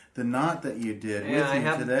the knot that you did with I you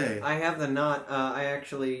have today. I have the knot. I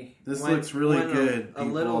actually. This went- looks really went good. A People,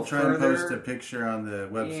 little I'll try further. and post a picture on the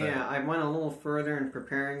website. Yeah, I went a little further in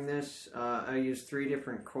preparing this. I used 3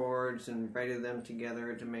 different cords and braided them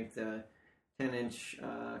together to make the 10-inch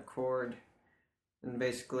cord. And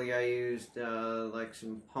basically, I used like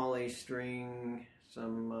some polystring,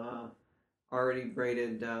 some already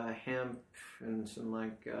braided hemp, and some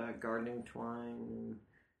like gardening twine. And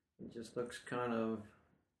it just looks kind of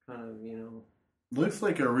Looks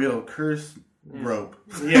like a real curse Yeah. rope.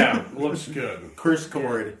 Yeah, looks good. Curse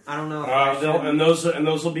cord. I don't know if I should. And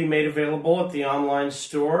those will be made available at the online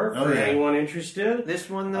store Oh, for yeah. anyone interested. This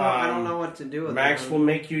one though, I don't know what to do with. Max that will one.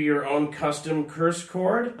 make you your own custom curse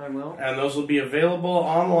cord, I will. and those will be available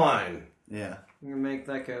online. Yeah. I'm gonna make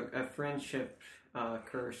like a friendship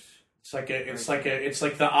curse. It's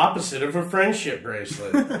like the opposite of a friendship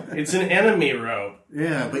bracelet. It's an enemy rope.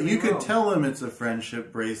 Yeah, but you could Rope. tell them it's a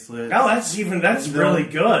friendship bracelet. Oh, that's really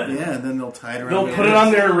good. Yeah, and then they'll tie it around. They'll their put it wrist.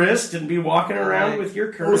 on their wrist and be walking around Like- with your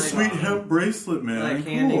Oh, curse. sweet on. hemp bracelet, man. Like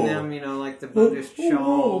handing Cool. them, like the Buddhist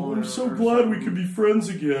shawl. I'm so glad we could be friends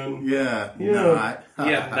again. Yeah, Yeah. not.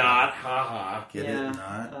 Yeah, not, haha. Get Yeah. it?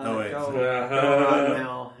 Not. Oh, wait. Go, so- go on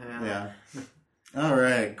now. Yeah. All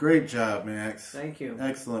right. Great job, Max. Thank you.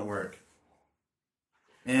 Excellent work.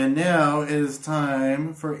 And now it is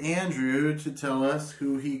time for Andrew to tell us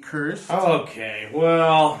who he cursed. Okay,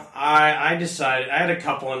 well, I decided, I had a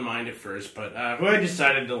couple in mind at first, but who I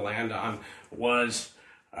decided to land on was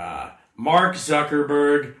Mark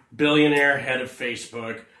Zuckerberg, billionaire head of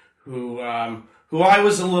Facebook, who I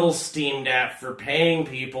was a little steamed at for paying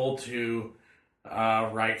people to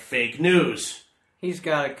write fake news. He's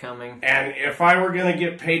got it coming. And if I were going to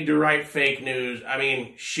get paid to write fake news, I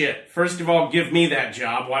mean, shit. First of all, give me that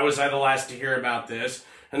job. Why was I the last to hear about this?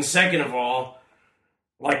 And second of all,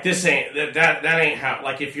 like this ain't that ain't how.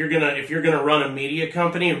 Like if you're gonna run a media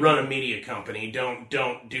company, run a media company. Don't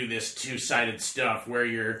do this two-sided stuff where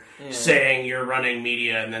you're saying you're running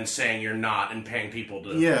media and then saying you're not and paying people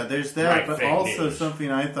to. Yeah, there's that. Right, But fake also news.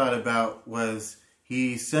 something I thought about was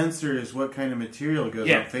he censors what kind of material goes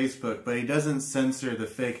Yeah. on Facebook, but he doesn't censor the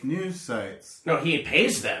fake news sites. No, he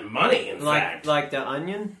pays them money. In fact, Like the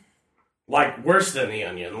Onion. like worse than the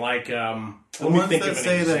Onion. Like The let me ones think that of an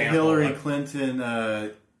say that example. Hillary Like-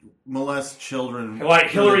 Clinton molests children.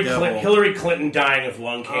 Like for the devil. Hillary Clinton dying of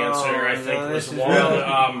lung cancer, I no, think this was is one.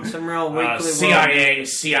 real- some real weekly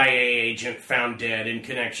CIA agent found dead in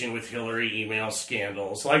connection with Hillary email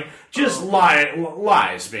scandals. Like just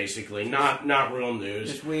lies, basically, not real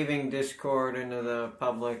news. Just weaving discord into the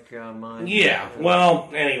public mind. Yeah. Well,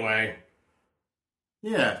 anyway.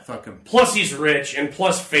 Yeah, fuck him. Plus, he's rich, and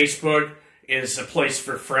plus, Facebook is a place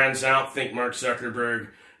for friends. I don't think Mark Zuckerberg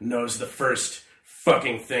knows the first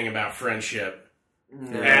fucking thing about friendship.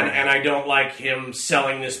 And I don't like him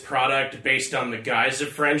selling this product based on the guise of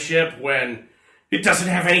friendship when it doesn't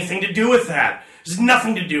have anything to do with that. There's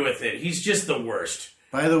nothing to do with it. He's just the worst.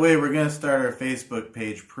 By the way, we're going to start our Facebook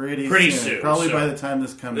page pretty soon. Probably so by the time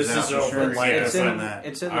this comes out. is Be sure and over. like It's us on that.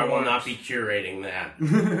 It's in the I will works. not be curating that.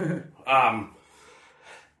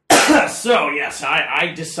 So yes,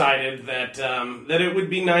 I decided that that it would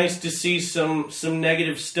be nice to see some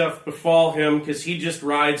negative stuff befall him, because he just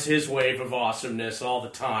rides his wave of awesomeness all the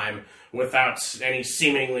time without any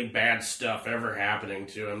seemingly bad stuff ever happening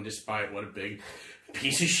to him, despite what a big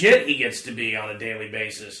piece of shit he gets to be on a daily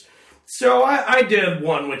basis. So I did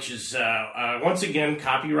one, which is once again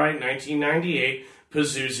copyright 1998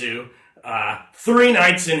 Pazuzu, 3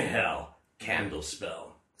 Nights in Hell Candle Spell.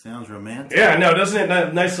 Sounds romantic. Yeah, no, doesn't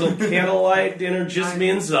it? Nice little candlelight dinner, just me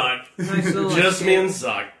and Zuck. Nice little Just me and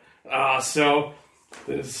Zuck. So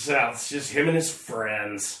it's just him and his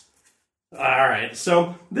friends. Alright,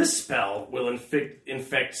 so this spell will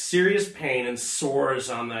infect serious pain and sores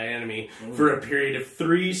on the enemy for a period of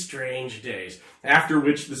 3 strange days, after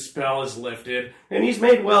which the spell is lifted and he's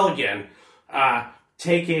made well again.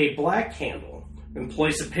 Take a black candle and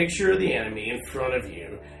place a picture of the enemy in front of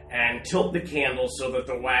you, and tilt the candle so that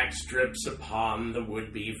the wax drips upon the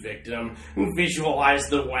would-be victim, and visualize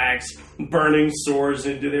the wax burning sores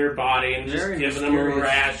into their body and just Very giving them a mysterious.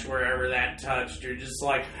 rash wherever that touched. You're just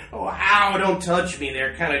like, oh, ow, don't touch me.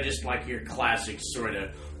 They're kind of just like your classic sort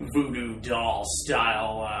of voodoo doll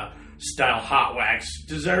style hot wax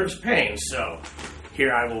deserves pain. So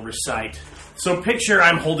here I will recite. So picture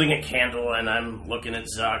I'm holding a candle and I'm looking at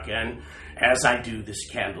Zuck, and as I do this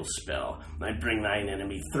candle spell, I bring thine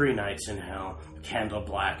enemy 3 nights in hell, candle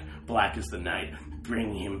black, black as the night.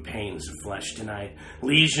 Bring him pains of flesh tonight.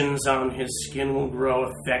 Lesions on his skin will grow,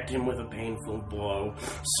 affect him with a painful blow.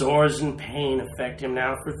 Sores and pain affect him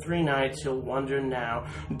now for 3 nights, he'll wonder now.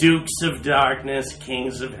 Dukes of darkness,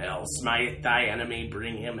 kings of hell, smite thy enemy,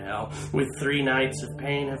 bring him hell. With 3 nights of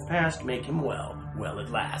pain have passed, make him well at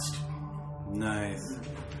last. Nice.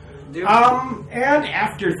 Dude, And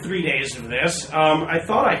after 3 days of this, I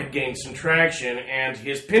thought I had gained some traction, and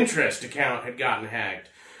his Pinterest account had gotten hacked.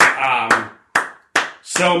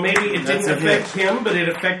 So maybe it That's didn't a hit. affect him, but it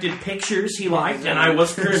affected pictures he liked, and I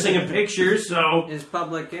was cursing a picture, so his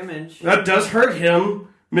public image. that does hurt him.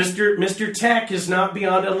 Mr. Tech is not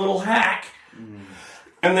beyond a little hack.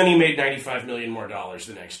 And then he made $95 million more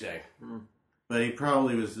the next day. But he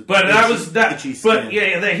probably was. But that was that. Itchy But skin.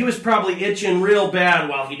 yeah, he was probably itching real bad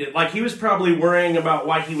while he did. Like, he was probably worrying about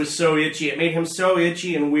why he was so itchy. It made him so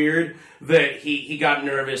itchy and weird that he got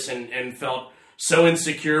nervous and felt so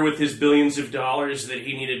insecure with his billions of dollars that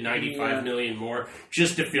he needed $95 million more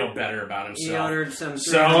just to feel better about himself. He ordered some.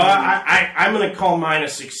 So I'm going to call mine a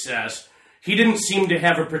success. He didn't seem to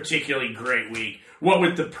have a particularly great week. What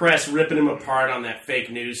with the press ripping him apart on that fake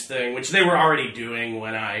news thing, which they were already doing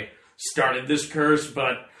when I started this curse,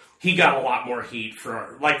 but he got a lot more heat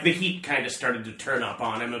for, like, the heat kind of started to turn up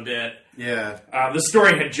on him a bit. Yeah. The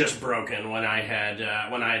story had just broken when I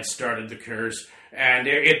had started the curse, and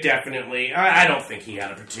it definitely, I don't think he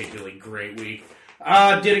had a particularly great week.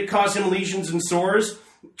 Did it cause him lesions and sores?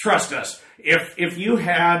 Trust us. If you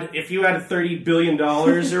had $30 billion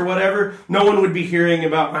or whatever, no one would be hearing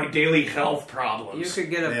about my daily health problems. You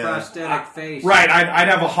could get a prosthetic face. Right, I'd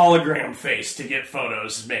have a hologram face to get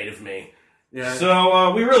photos made of me. Yeah.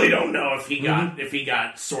 So we really don't know if he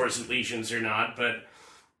got sores and lesions or not, but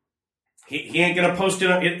he ain't gonna post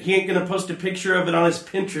it. He ain't gonna post a picture of it on his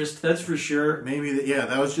Pinterest. That's for sure. Maybe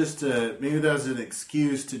that was just maybe that was an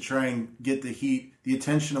excuse to try and get the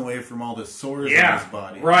attention away from all the sores on his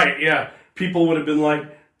body. Right. Yeah, people would have been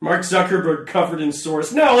like, Mark Zuckerberg covered in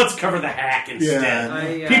sores. No, let's cover the hack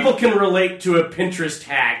instead. Yeah. People can relate to a Pinterest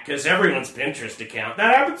hack because everyone's Pinterest account.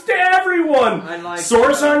 That happens to everyone. I like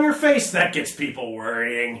sores on your face. That gets people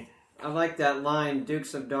worrying. I like that line,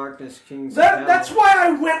 Dukes of Darkness, Kings of Hell. That's why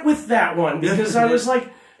I went with that one, because I was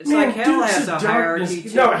like, It's man, like hell Dukes has of a hierarchy,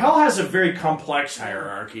 Darkness. too. No, hell has a very complex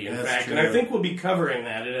hierarchy, in That's fact, true. and I think we'll be covering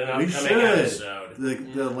that in an We upcoming should. episode.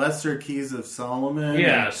 The Lesser Keys of Solomon.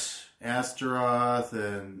 Yes. Astaroth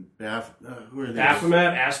and who are they?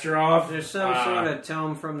 Baphomet, Astaroth. There's some sort of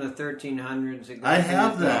tome from the 1300s. That goes I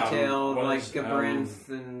have into that. detail, What like is, Gabrinth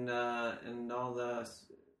and all the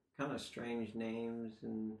kind of strange names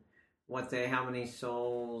and how many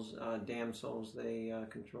souls, damn souls they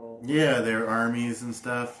control. Yeah, their armies and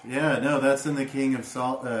stuff. Yeah, no, that's in the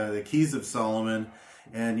the Keys of Solomon,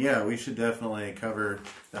 and yeah, we should definitely cover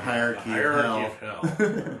the hierarchy of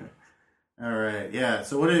hell. All right, yeah.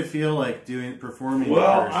 So, what did it feel like performing?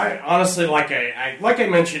 Well, first? I honestly, like I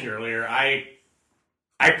mentioned earlier, I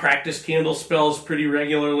practice candle spells pretty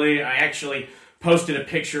regularly. I actually posted a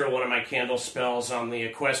picture of one of my candle spells on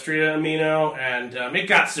the Equestria Amino, and it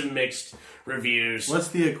got some mixed reviews. What's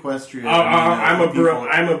the Equestria? I'm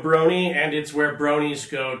a brony, and it's where bronies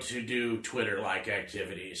go to do Twitter-like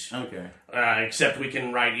activities. Okay. Except we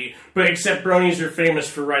can write, but except bronies are famous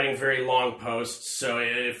for writing very long posts. So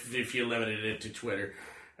if you limited it to Twitter,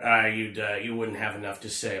 you wouldn't have enough to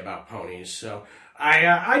say about ponies. So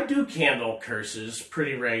I do candle curses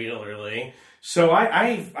pretty regularly. So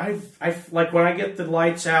I like when I get the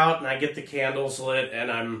lights out and I get the candles lit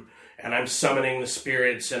and I'm summoning the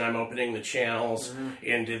spirits and I'm opening the channels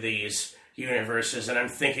into these universes and I'm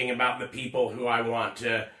thinking about the people who I want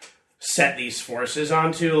to set these forces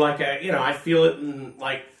onto. Like I feel it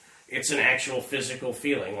like it's an actual physical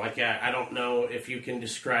feeling. Like I don't know if you can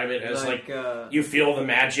describe it as like you feel the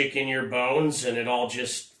magic in your bones and it all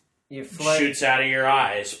just shoots out of your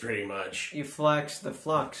eyes, pretty much. You flex the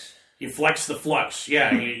flux. You flex the flux.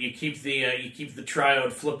 Yeah, you keep the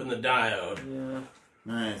triode flipping the diode. Yeah.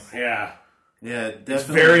 Nice. Yeah. Yeah, definitely. It's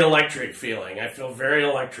very electric feeling. I feel very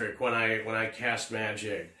electric when I cast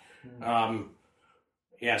magic.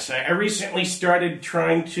 Yes, I recently started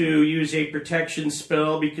trying to use a protection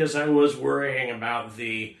spell because I was worrying about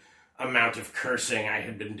the amount of cursing I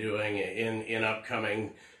had been doing in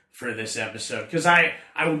upcoming for this episode. Because I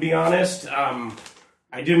will be honest,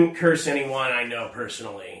 I didn't curse anyone I know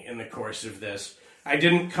personally in the course of this. I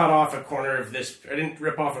didn't cut off a corner of this. I didn't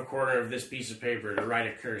rip off a corner of this piece of paper to write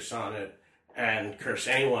a curse on it and curse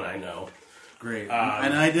anyone I know. Great.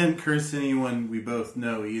 And I didn't curse anyone we both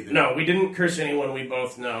know either. No, we didn't curse anyone we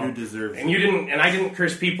both know. Who deserves and it. you didn't. And I didn't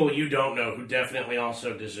curse people you don't know who definitely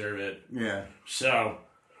also deserve it. Yeah. So,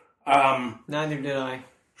 Neither did I.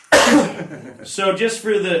 So just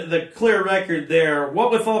for the clear record there,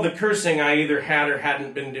 what with all the cursing I either had or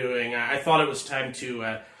hadn't been doing, I thought it was time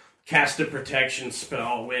to cast a protection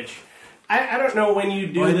spell, which I don't know when you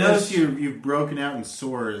do this. this. You've broken out in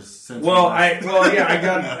sores since. I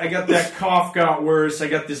got that cough got worse. I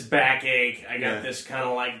got this backache. I got this kind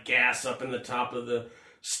of like gas up in the top of the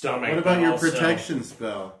stomach. What about your protection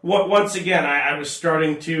spell? Once again, I was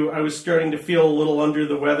starting to feel a little under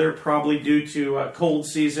the weather, probably due to cold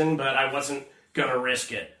season, but I wasn't gonna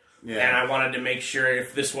risk it. Yeah. And I wanted to make sure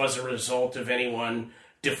if this was a result of anyone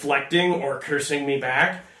deflecting or cursing me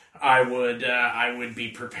back, I would be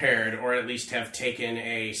prepared, or at least have taken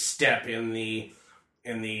a step in the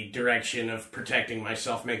direction of protecting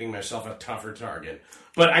myself, making myself a tougher target.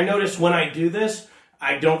 But I noticed when I do this,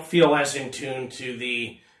 I don't feel as in tune to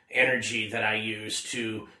the energy that I use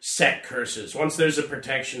to set curses. Once there's a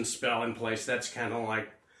protection spell in place, that's kind of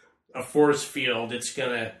like a force field. It's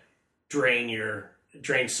gonna drain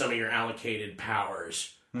some of your allocated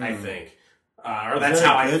powers, I think. Or that's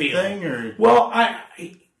how I feel. Thing, or? Well,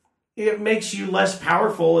 it makes you less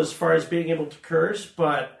powerful as far as being able to curse,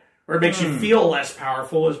 or it makes you feel less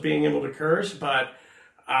powerful as being able to curse, but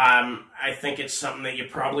I think it's something that you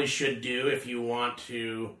probably should do if you want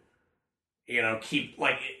to, keep,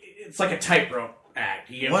 it's like a tightrope act.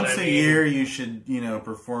 You get Once what I a mean? year, you should,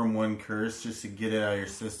 perform one curse just to get it out of your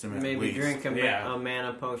system at Maybe least. drink a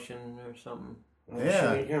mana potion or something.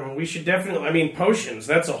 Yeah. We should definitely, potions,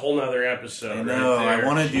 that's a whole nother episode. I know, right there. I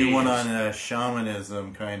want to do one Jeez. on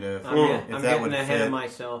shamanism, kind of. I'm getting ahead of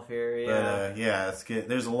myself here, yeah. But, let's get,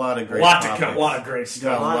 there's a lot of great A lot of great Got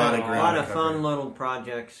stuff. a lot of cover. fun little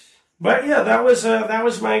projects. But yeah, that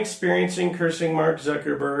was my experience in cursing Mark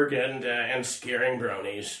Zuckerberg and scaring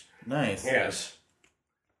bronies. Nice. Yes.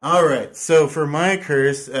 All right, so for my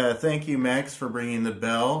curse, thank you, Max, for bringing the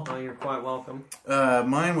bell. Oh, you're quite welcome.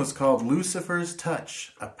 Mine was called Lucifer's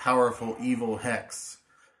Touch, a powerful evil hex,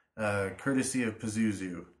 courtesy of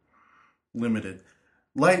Pazuzu Limited.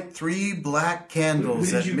 Light 3 black candles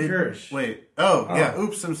Who at did you curse? Wait. Yeah.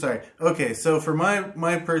 Oops. I'm sorry. Okay. So for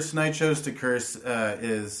my person I chose to curse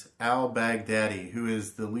is al-Baghdadi, who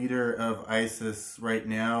is the leader of ISIS right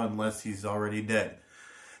now, unless he's already dead.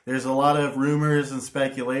 There's a lot of rumors and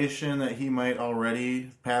speculation that he might already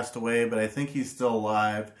passed away, but I think he's still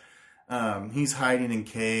alive. He's hiding in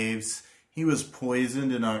caves. He was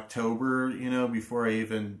poisoned in October, before I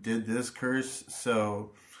even did this curse.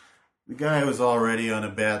 So the guy was already on a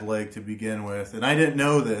bad leg to begin with. And I didn't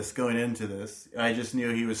know this going into this. I just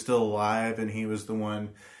knew he was still alive, and he was the one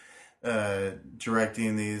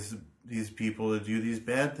directing these people to do these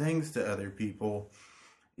bad things to other people.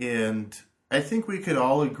 And I think we could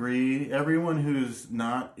all agree, everyone who's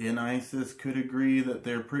not in ISIS could agree that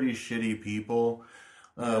they're pretty shitty people.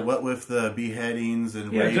 What with the beheadings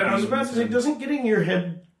and Yeah, I was about to say, rapings doesn't getting your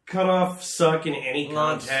head cut off suck in any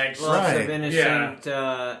context? Lots Right. of innocent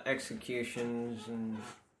executions and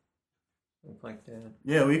Look like that.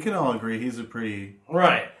 Yeah, we can all agree he's a pretty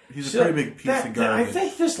Right. He's a pretty big piece of garbage. I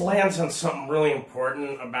think this lands on something really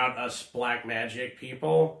important about us black magic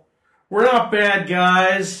people. We're not bad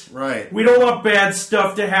guys. Right. We don't want bad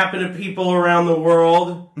stuff to happen to people around the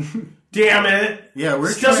world. Damn it. Yeah,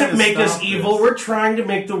 this doesn't make us evil. This. We're trying to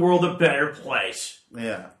make the world a better place.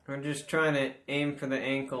 Yeah. We're just trying to aim for the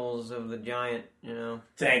ankles of the giant, you know.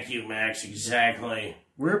 Thank you, Max. Exactly.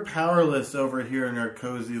 We're powerless over here in our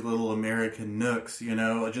cozy little American nooks, you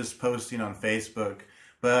know, just posting on Facebook.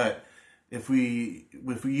 But if we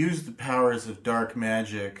use the powers of dark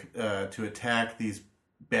magic to attack these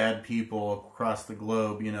bad people across the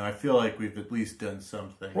globe, you know, I feel like we've at least done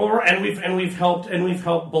something. Well, and we've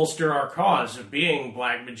helped bolster our cause of being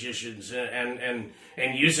black magicians and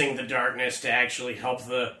using the darkness to actually help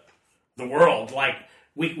the world. Like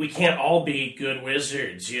we can't all be good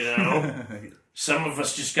wizards, you know. Some of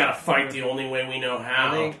us just gotta fight the only way we know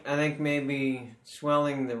how. I think maybe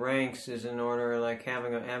swelling the ranks is in order, like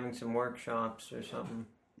having some workshops or something.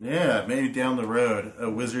 Yeah, maybe down the road, a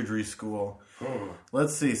wizardry school.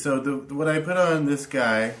 Let's see. So what I put on this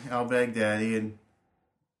guy, al-Baghdadi, and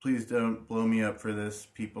please don't blow me up for this,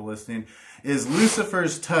 people listening, is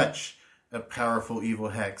Lucifer's Touch, a powerful evil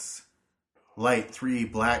hex. Light 3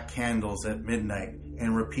 black candles at midnight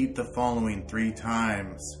and repeat the following 3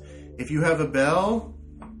 times. If you have a bell,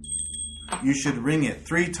 you should ring it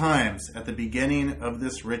 3 times at the beginning of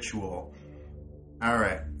this ritual.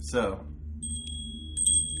 Alright, so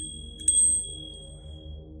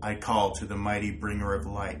I call to the mighty bringer of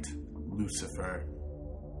light, Lucifer.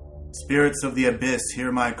 Spirits of the abyss,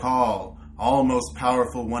 hear my call, all most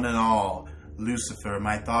powerful one and all. Lucifer,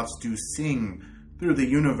 my thoughts do sing, through the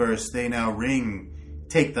universe they now ring.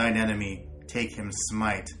 Take thine enemy, take him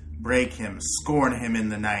smite, break him, scorn him in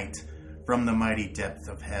the night. From the mighty depth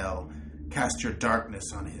of hell, cast your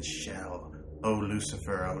darkness on his shell. O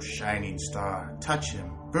Lucifer, O shining star, touch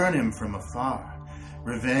him, burn him from afar.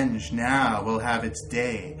 Revenge now will have its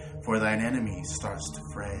day, for thine enemy starts to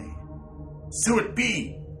fray. So it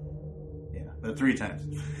be! Yeah, but 3 times.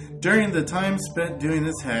 During the time spent doing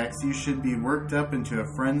this hex, you should be worked up into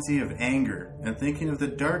a frenzy of anger and thinking of the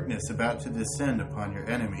darkness about to descend upon your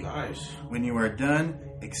enemy. Nice. When you are done,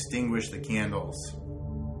 extinguish the candles.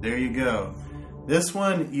 There you go. This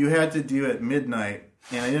one you had to do at midnight,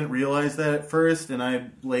 and I didn't realize that at first, and I've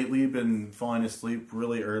lately been falling asleep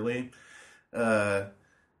really early.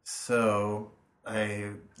 So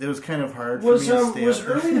it was kind of hard for me to stay Was up.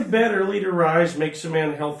 early to bed, early to rise makes a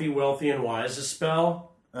man healthy, wealthy, and wise a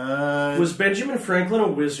spell? Was Benjamin Franklin a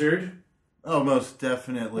wizard? Oh, most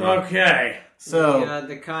definitely. Okay. So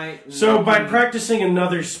the kite. So by practicing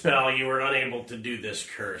another spell, you were unable to do this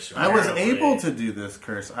curse. I was apparently. able to do this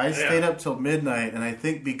curse. I stayed up till midnight, and I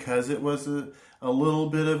think because it was a little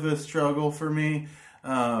bit of a struggle for me,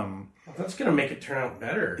 that's going to make it turn out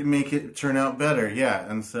better. Make it turn out better, yeah.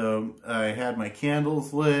 And so I had my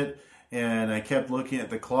candles lit, and I kept looking at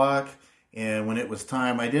the clock. And when it was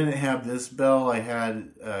time, I didn't have this bell. I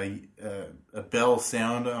had a bell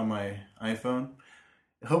sound on my iPhone.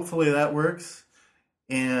 Hopefully that works.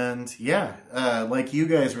 And yeah, like you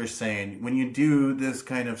guys were saying, when you do this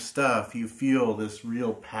kind of stuff, you feel this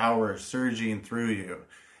real power surging through you.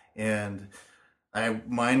 And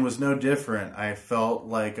mine was no different. I felt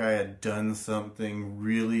like I had done something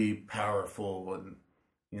really powerful, and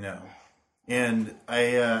you know. And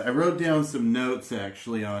I wrote down some notes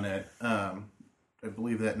actually on it. I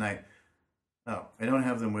believe that night. Oh, I don't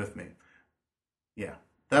have them with me. Yeah,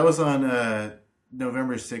 that was on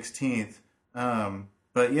November 16th.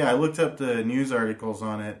 But yeah, I looked up the news articles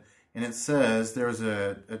on it, and it says there was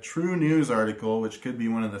a true news article, which could be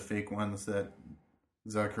one of the fake ones that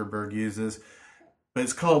Zuckerberg uses. But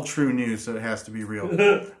it's called True News, so it has to be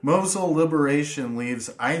real. Mosul liberation leaves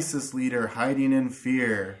ISIS leader hiding in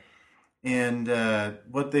fear. And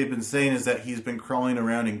what they've been saying is that he's been crawling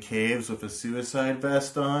around in caves with a suicide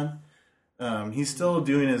vest on. He's still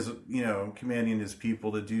doing his, commanding his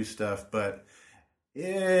people to do stuff, but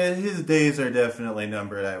his days are definitely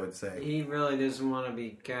numbered, I would say. He really doesn't want to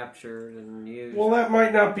be captured and used. Well, that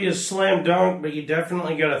might not be a slam dunk, but you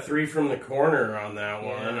definitely got a 3 from the corner on that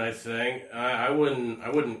one. I think I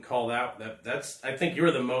wouldn't call that. That's. I think you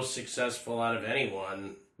were the most successful out of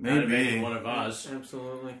anyone. Maybe. Out of any one of us.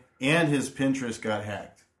 Absolutely. And his Pinterest got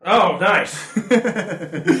hacked. Oh, nice. I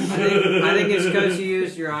think it's because you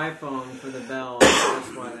used your iPhone for the bell.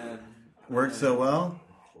 That's why that Worked so well?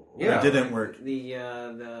 Yeah. It didn't work.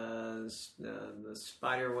 The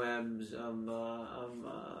spider webs of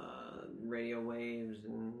radio waves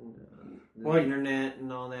and the internet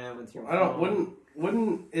and all that with your I don't. phone.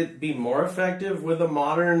 Wouldn't it be more effective with a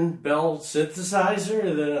modern bell synthesizer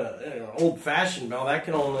than an old-fashioned bell? That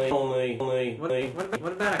can only.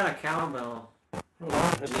 What about a cowbell?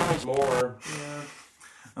 It's more. Yeah.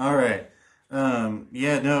 All right.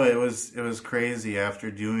 It was crazy.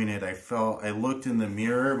 After doing it, I looked in the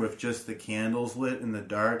mirror with just the candles lit in the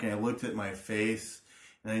dark, and I looked at my face,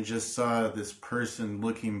 and I just saw this person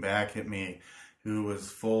looking back at me who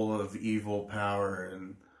was full of evil power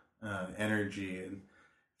and energy, and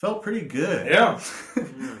felt pretty good. Yeah.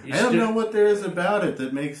 I don't know what there is about it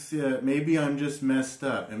that makes maybe I'm just messed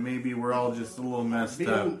up, and maybe we're all just a little messed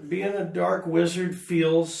up. Being a dark wizard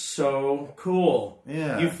feels so cool.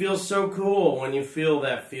 Yeah. You feel so cool when you feel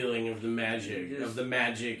that feeling of the magic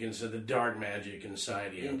instead of the dark magic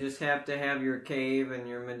inside you. You just have to have your cave and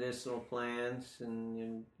your medicinal plants,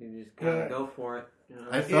 and you just kind of go for it. You know?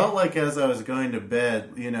 I felt like as I was going to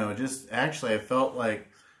bed, I felt like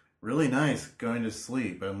really nice going to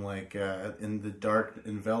sleep. I'm like in the dark,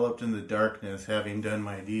 enveloped in the darkness, having done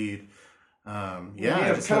my deed. You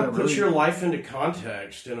have to kind of put your life into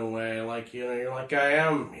context in a way. Like, you're like, I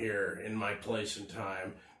am here in my place and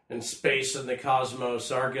time. And space and the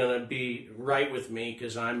cosmos are going to be right with me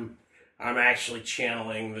because I'm actually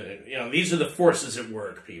channeling these are the forces at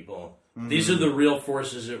work, people. Mm-hmm. These are the real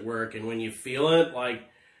forces at work. And when you feel it,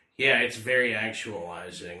 it's very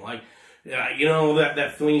actualizing.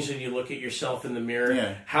 That feeling when you look at yourself in the mirror.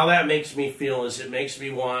 Yeah. How that makes me feel is it makes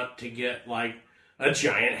me want to get a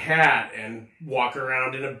giant hat and walk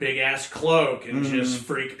around in a big ass cloak and just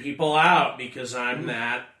freak people out because I'm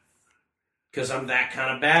that kind of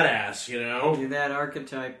badass, You're that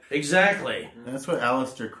archetype. Exactly. That's what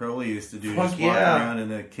Aleister Crowley used to do. Fuck just walk around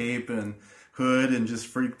in a cape and hood and just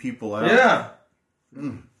freak people out. Yeah.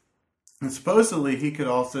 And supposedly he could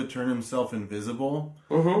also turn himself invisible.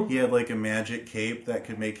 Mm-hmm. He had a magic cape that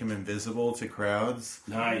could make him invisible to crowds.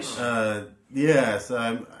 Nice. So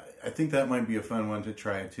I think that might be a fun one to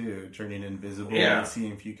try too, turning invisible and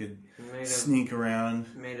seeing if you could sneak around.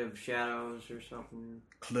 Made of shadows or something.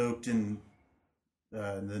 Cloaked in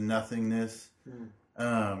the nothingness.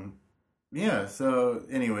 So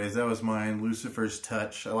anyways, that was mine. Lucifer's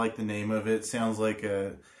Touch. I like the name of it. Sounds like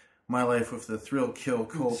My Life with the Thrill Kill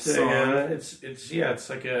Cult song. It's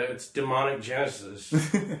demonic Genesis.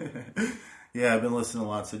 Yeah, I've been listening to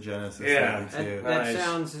lots of Genesis too. That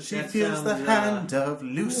sounds. She feels the hand of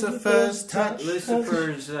Lucifer's touch.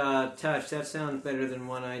 Lucifer's touch. That sounds better than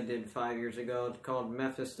one I did 5 years ago. It's called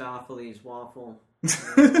Mephistopheles Waffle.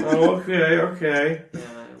 Okay. Yeah,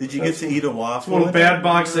 Did you get to eat a waffle? It's one bad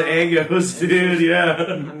box of Eggos, dude. Yeah.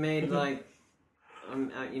 I made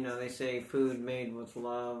they say food made with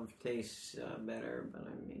love tastes better, but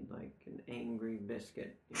I made an angry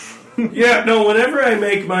biscuit. Yeah, no, whenever I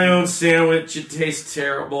make my own sandwich, it tastes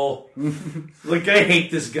terrible. I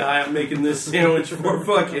hate this guy I'm making this sandwich for.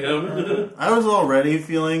 Fuck him. I was already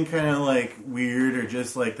feeling kind of weird or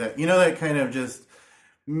just like that. That kind of just,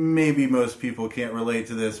 maybe most people can't relate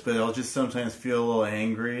to this, but I'll just sometimes feel a little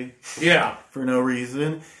angry. Yeah. For no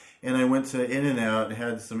reason. And I went to In-N-Out and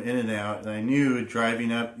had some In-N-Out, and I knew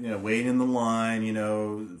driving up, waiting in the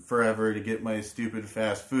line, forever to get my stupid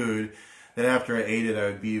fast food, that after I ate it, I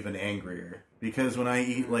would be even angrier. Because when I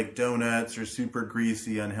eat donuts or super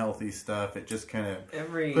greasy, unhealthy stuff, it just kind of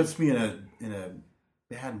puts me in a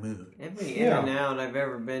bad mood. Every In-N-Out I've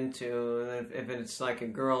ever been to, if it's a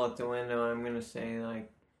girl at the window, I'm going to say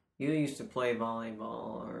you used to play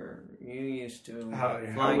volleyball, or you used to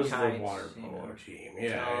fly was kites. The water polo team?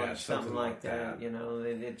 Yeah, something like that.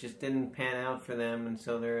 It just didn't pan out for them, and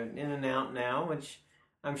so they're in and out now, which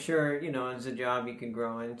I'm sure, is a job you could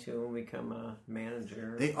grow into and become a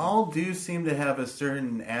manager. They all do seem to have a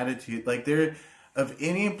certain attitude. They're, of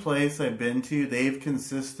any place I've been to, they've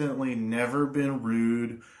consistently never been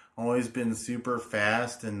rude, always been super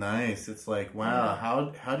fast and nice. It's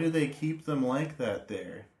wow, how do they keep them like that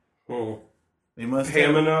there? They must pay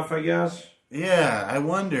them enough, I guess. Yeah, I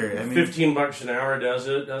wonder. I mean, $15 an hour does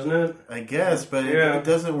it, doesn't it? I guess, but it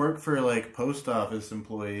doesn't work for post office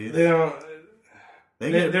employees. They don't.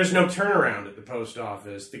 There's no turnaround at the post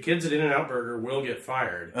office. The kids at In-N-Out Burger will get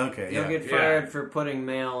fired. Okay, you'll get fired for putting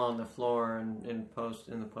mail on the floor in the post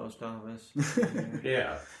office.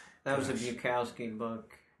 Yeah, that was a Bukowski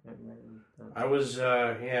book. I was,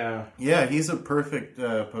 yeah, he's a perfect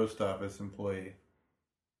post office employee.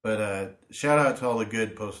 But shout out to all the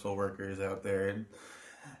good postal workers out there.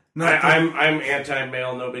 I'm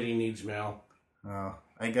anti-mail. Nobody needs mail. Oh,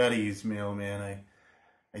 I gotta use mail, man.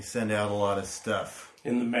 I send out a lot of stuff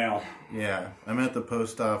in the mail. Yeah, I'm at the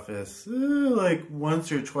post office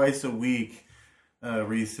once or twice a week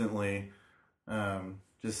recently.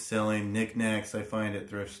 just selling knickknacks I find at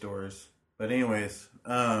thrift stores. But anyways,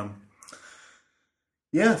 yeah,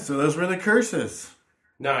 so those were the curses.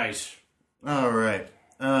 Nice. All right.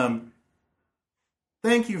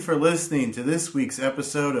 Thank you for listening to this week's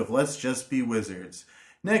episode of Let's Just Be Wizards.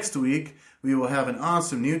 Next week, we will have an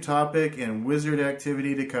awesome new topic and wizard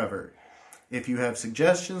activity to cover. If you have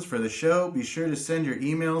suggestions for the show, be sure to send your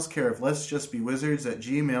emails care of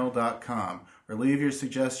letsjustbewizards@gmail.com or leave your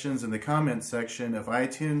suggestions in the comments section of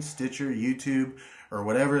iTunes, Stitcher, YouTube, or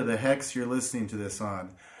whatever the hex you're listening to this on.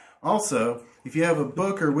 Also, if you have a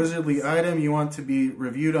book or wizardly item you want to be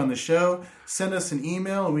reviewed on the show, send us an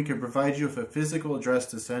email and we can provide you with a physical address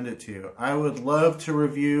to send it to. I would love to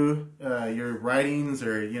review your writings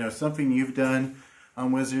or something you've done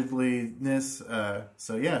on wizardliness.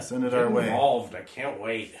 So yeah, send it our way. Involved. I can't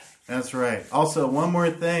wait. That's right. Also, one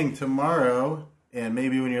more thing. Tomorrow, and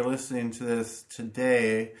maybe when you're listening to this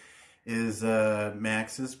today, is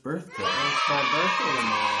Max's birthday. It's my birthday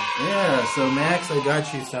tomorrow. Yeah, so Max, I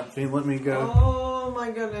got you something. Let me go Oh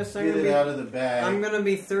my goodness! get it out of the bag. I'm gonna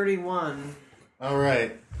be 31. All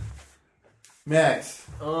right. Max,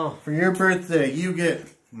 Oh, for your birthday, you get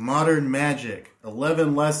Modern Magic,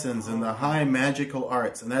 11 lessons in the high magical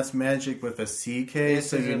arts. And that's magic with a CK,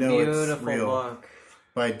 this so is you a know it's beautiful real. book.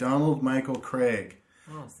 By Donald Michael Craig.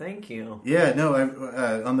 Oh, thank you. Yeah, no,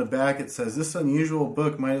 on the back it says, this unusual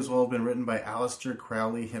book might as well have been written by Aleister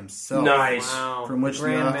Crowley himself. Nice. Wow. From which the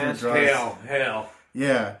Grand author Master. draws... Hell.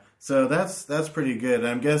 Yeah, so that's pretty good.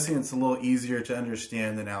 I'm guessing it's a little easier to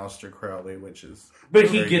understand than Aleister Crowley, which is... But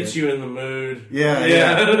he very gets good. you in the mood. Yeah.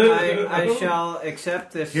 I shall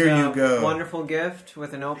accept this Here you go. wonderful gift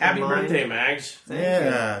with an open Happy mind. birthday, Max. Thank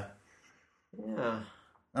Yeah. you. Yeah.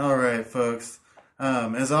 All right, folks.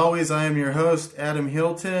 As always, I am your host, Adam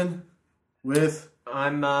Hilton, with...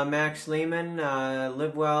 I'm Max Lehman.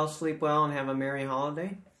 Live well, sleep well, and have a merry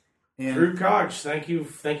holiday. And, Drew Cox, thank you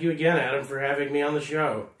again, Adam, for having me on the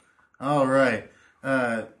show. all right.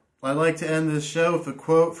 I'd like to end this show with a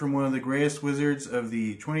quote from one of the greatest wizards of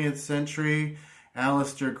the 20th century,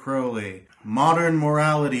 Aleister Crowley. Modern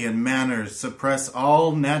morality and manners suppress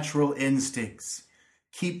all natural instincts,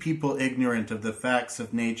 keep people ignorant of the facts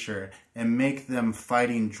of nature, and make them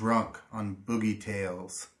fighting drunk on boogie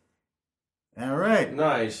tales. All right.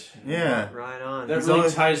 Nice. Yeah. Right on. That It's really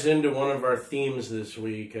always- ties into one of our themes this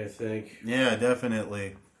week, I think. Yeah,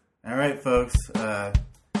 definitely. All right, folks.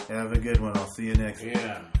 Have a good one. I'll see you next week.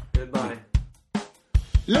 Yeah. Goodbye.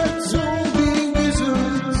 Let's all be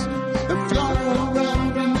wizards and fly around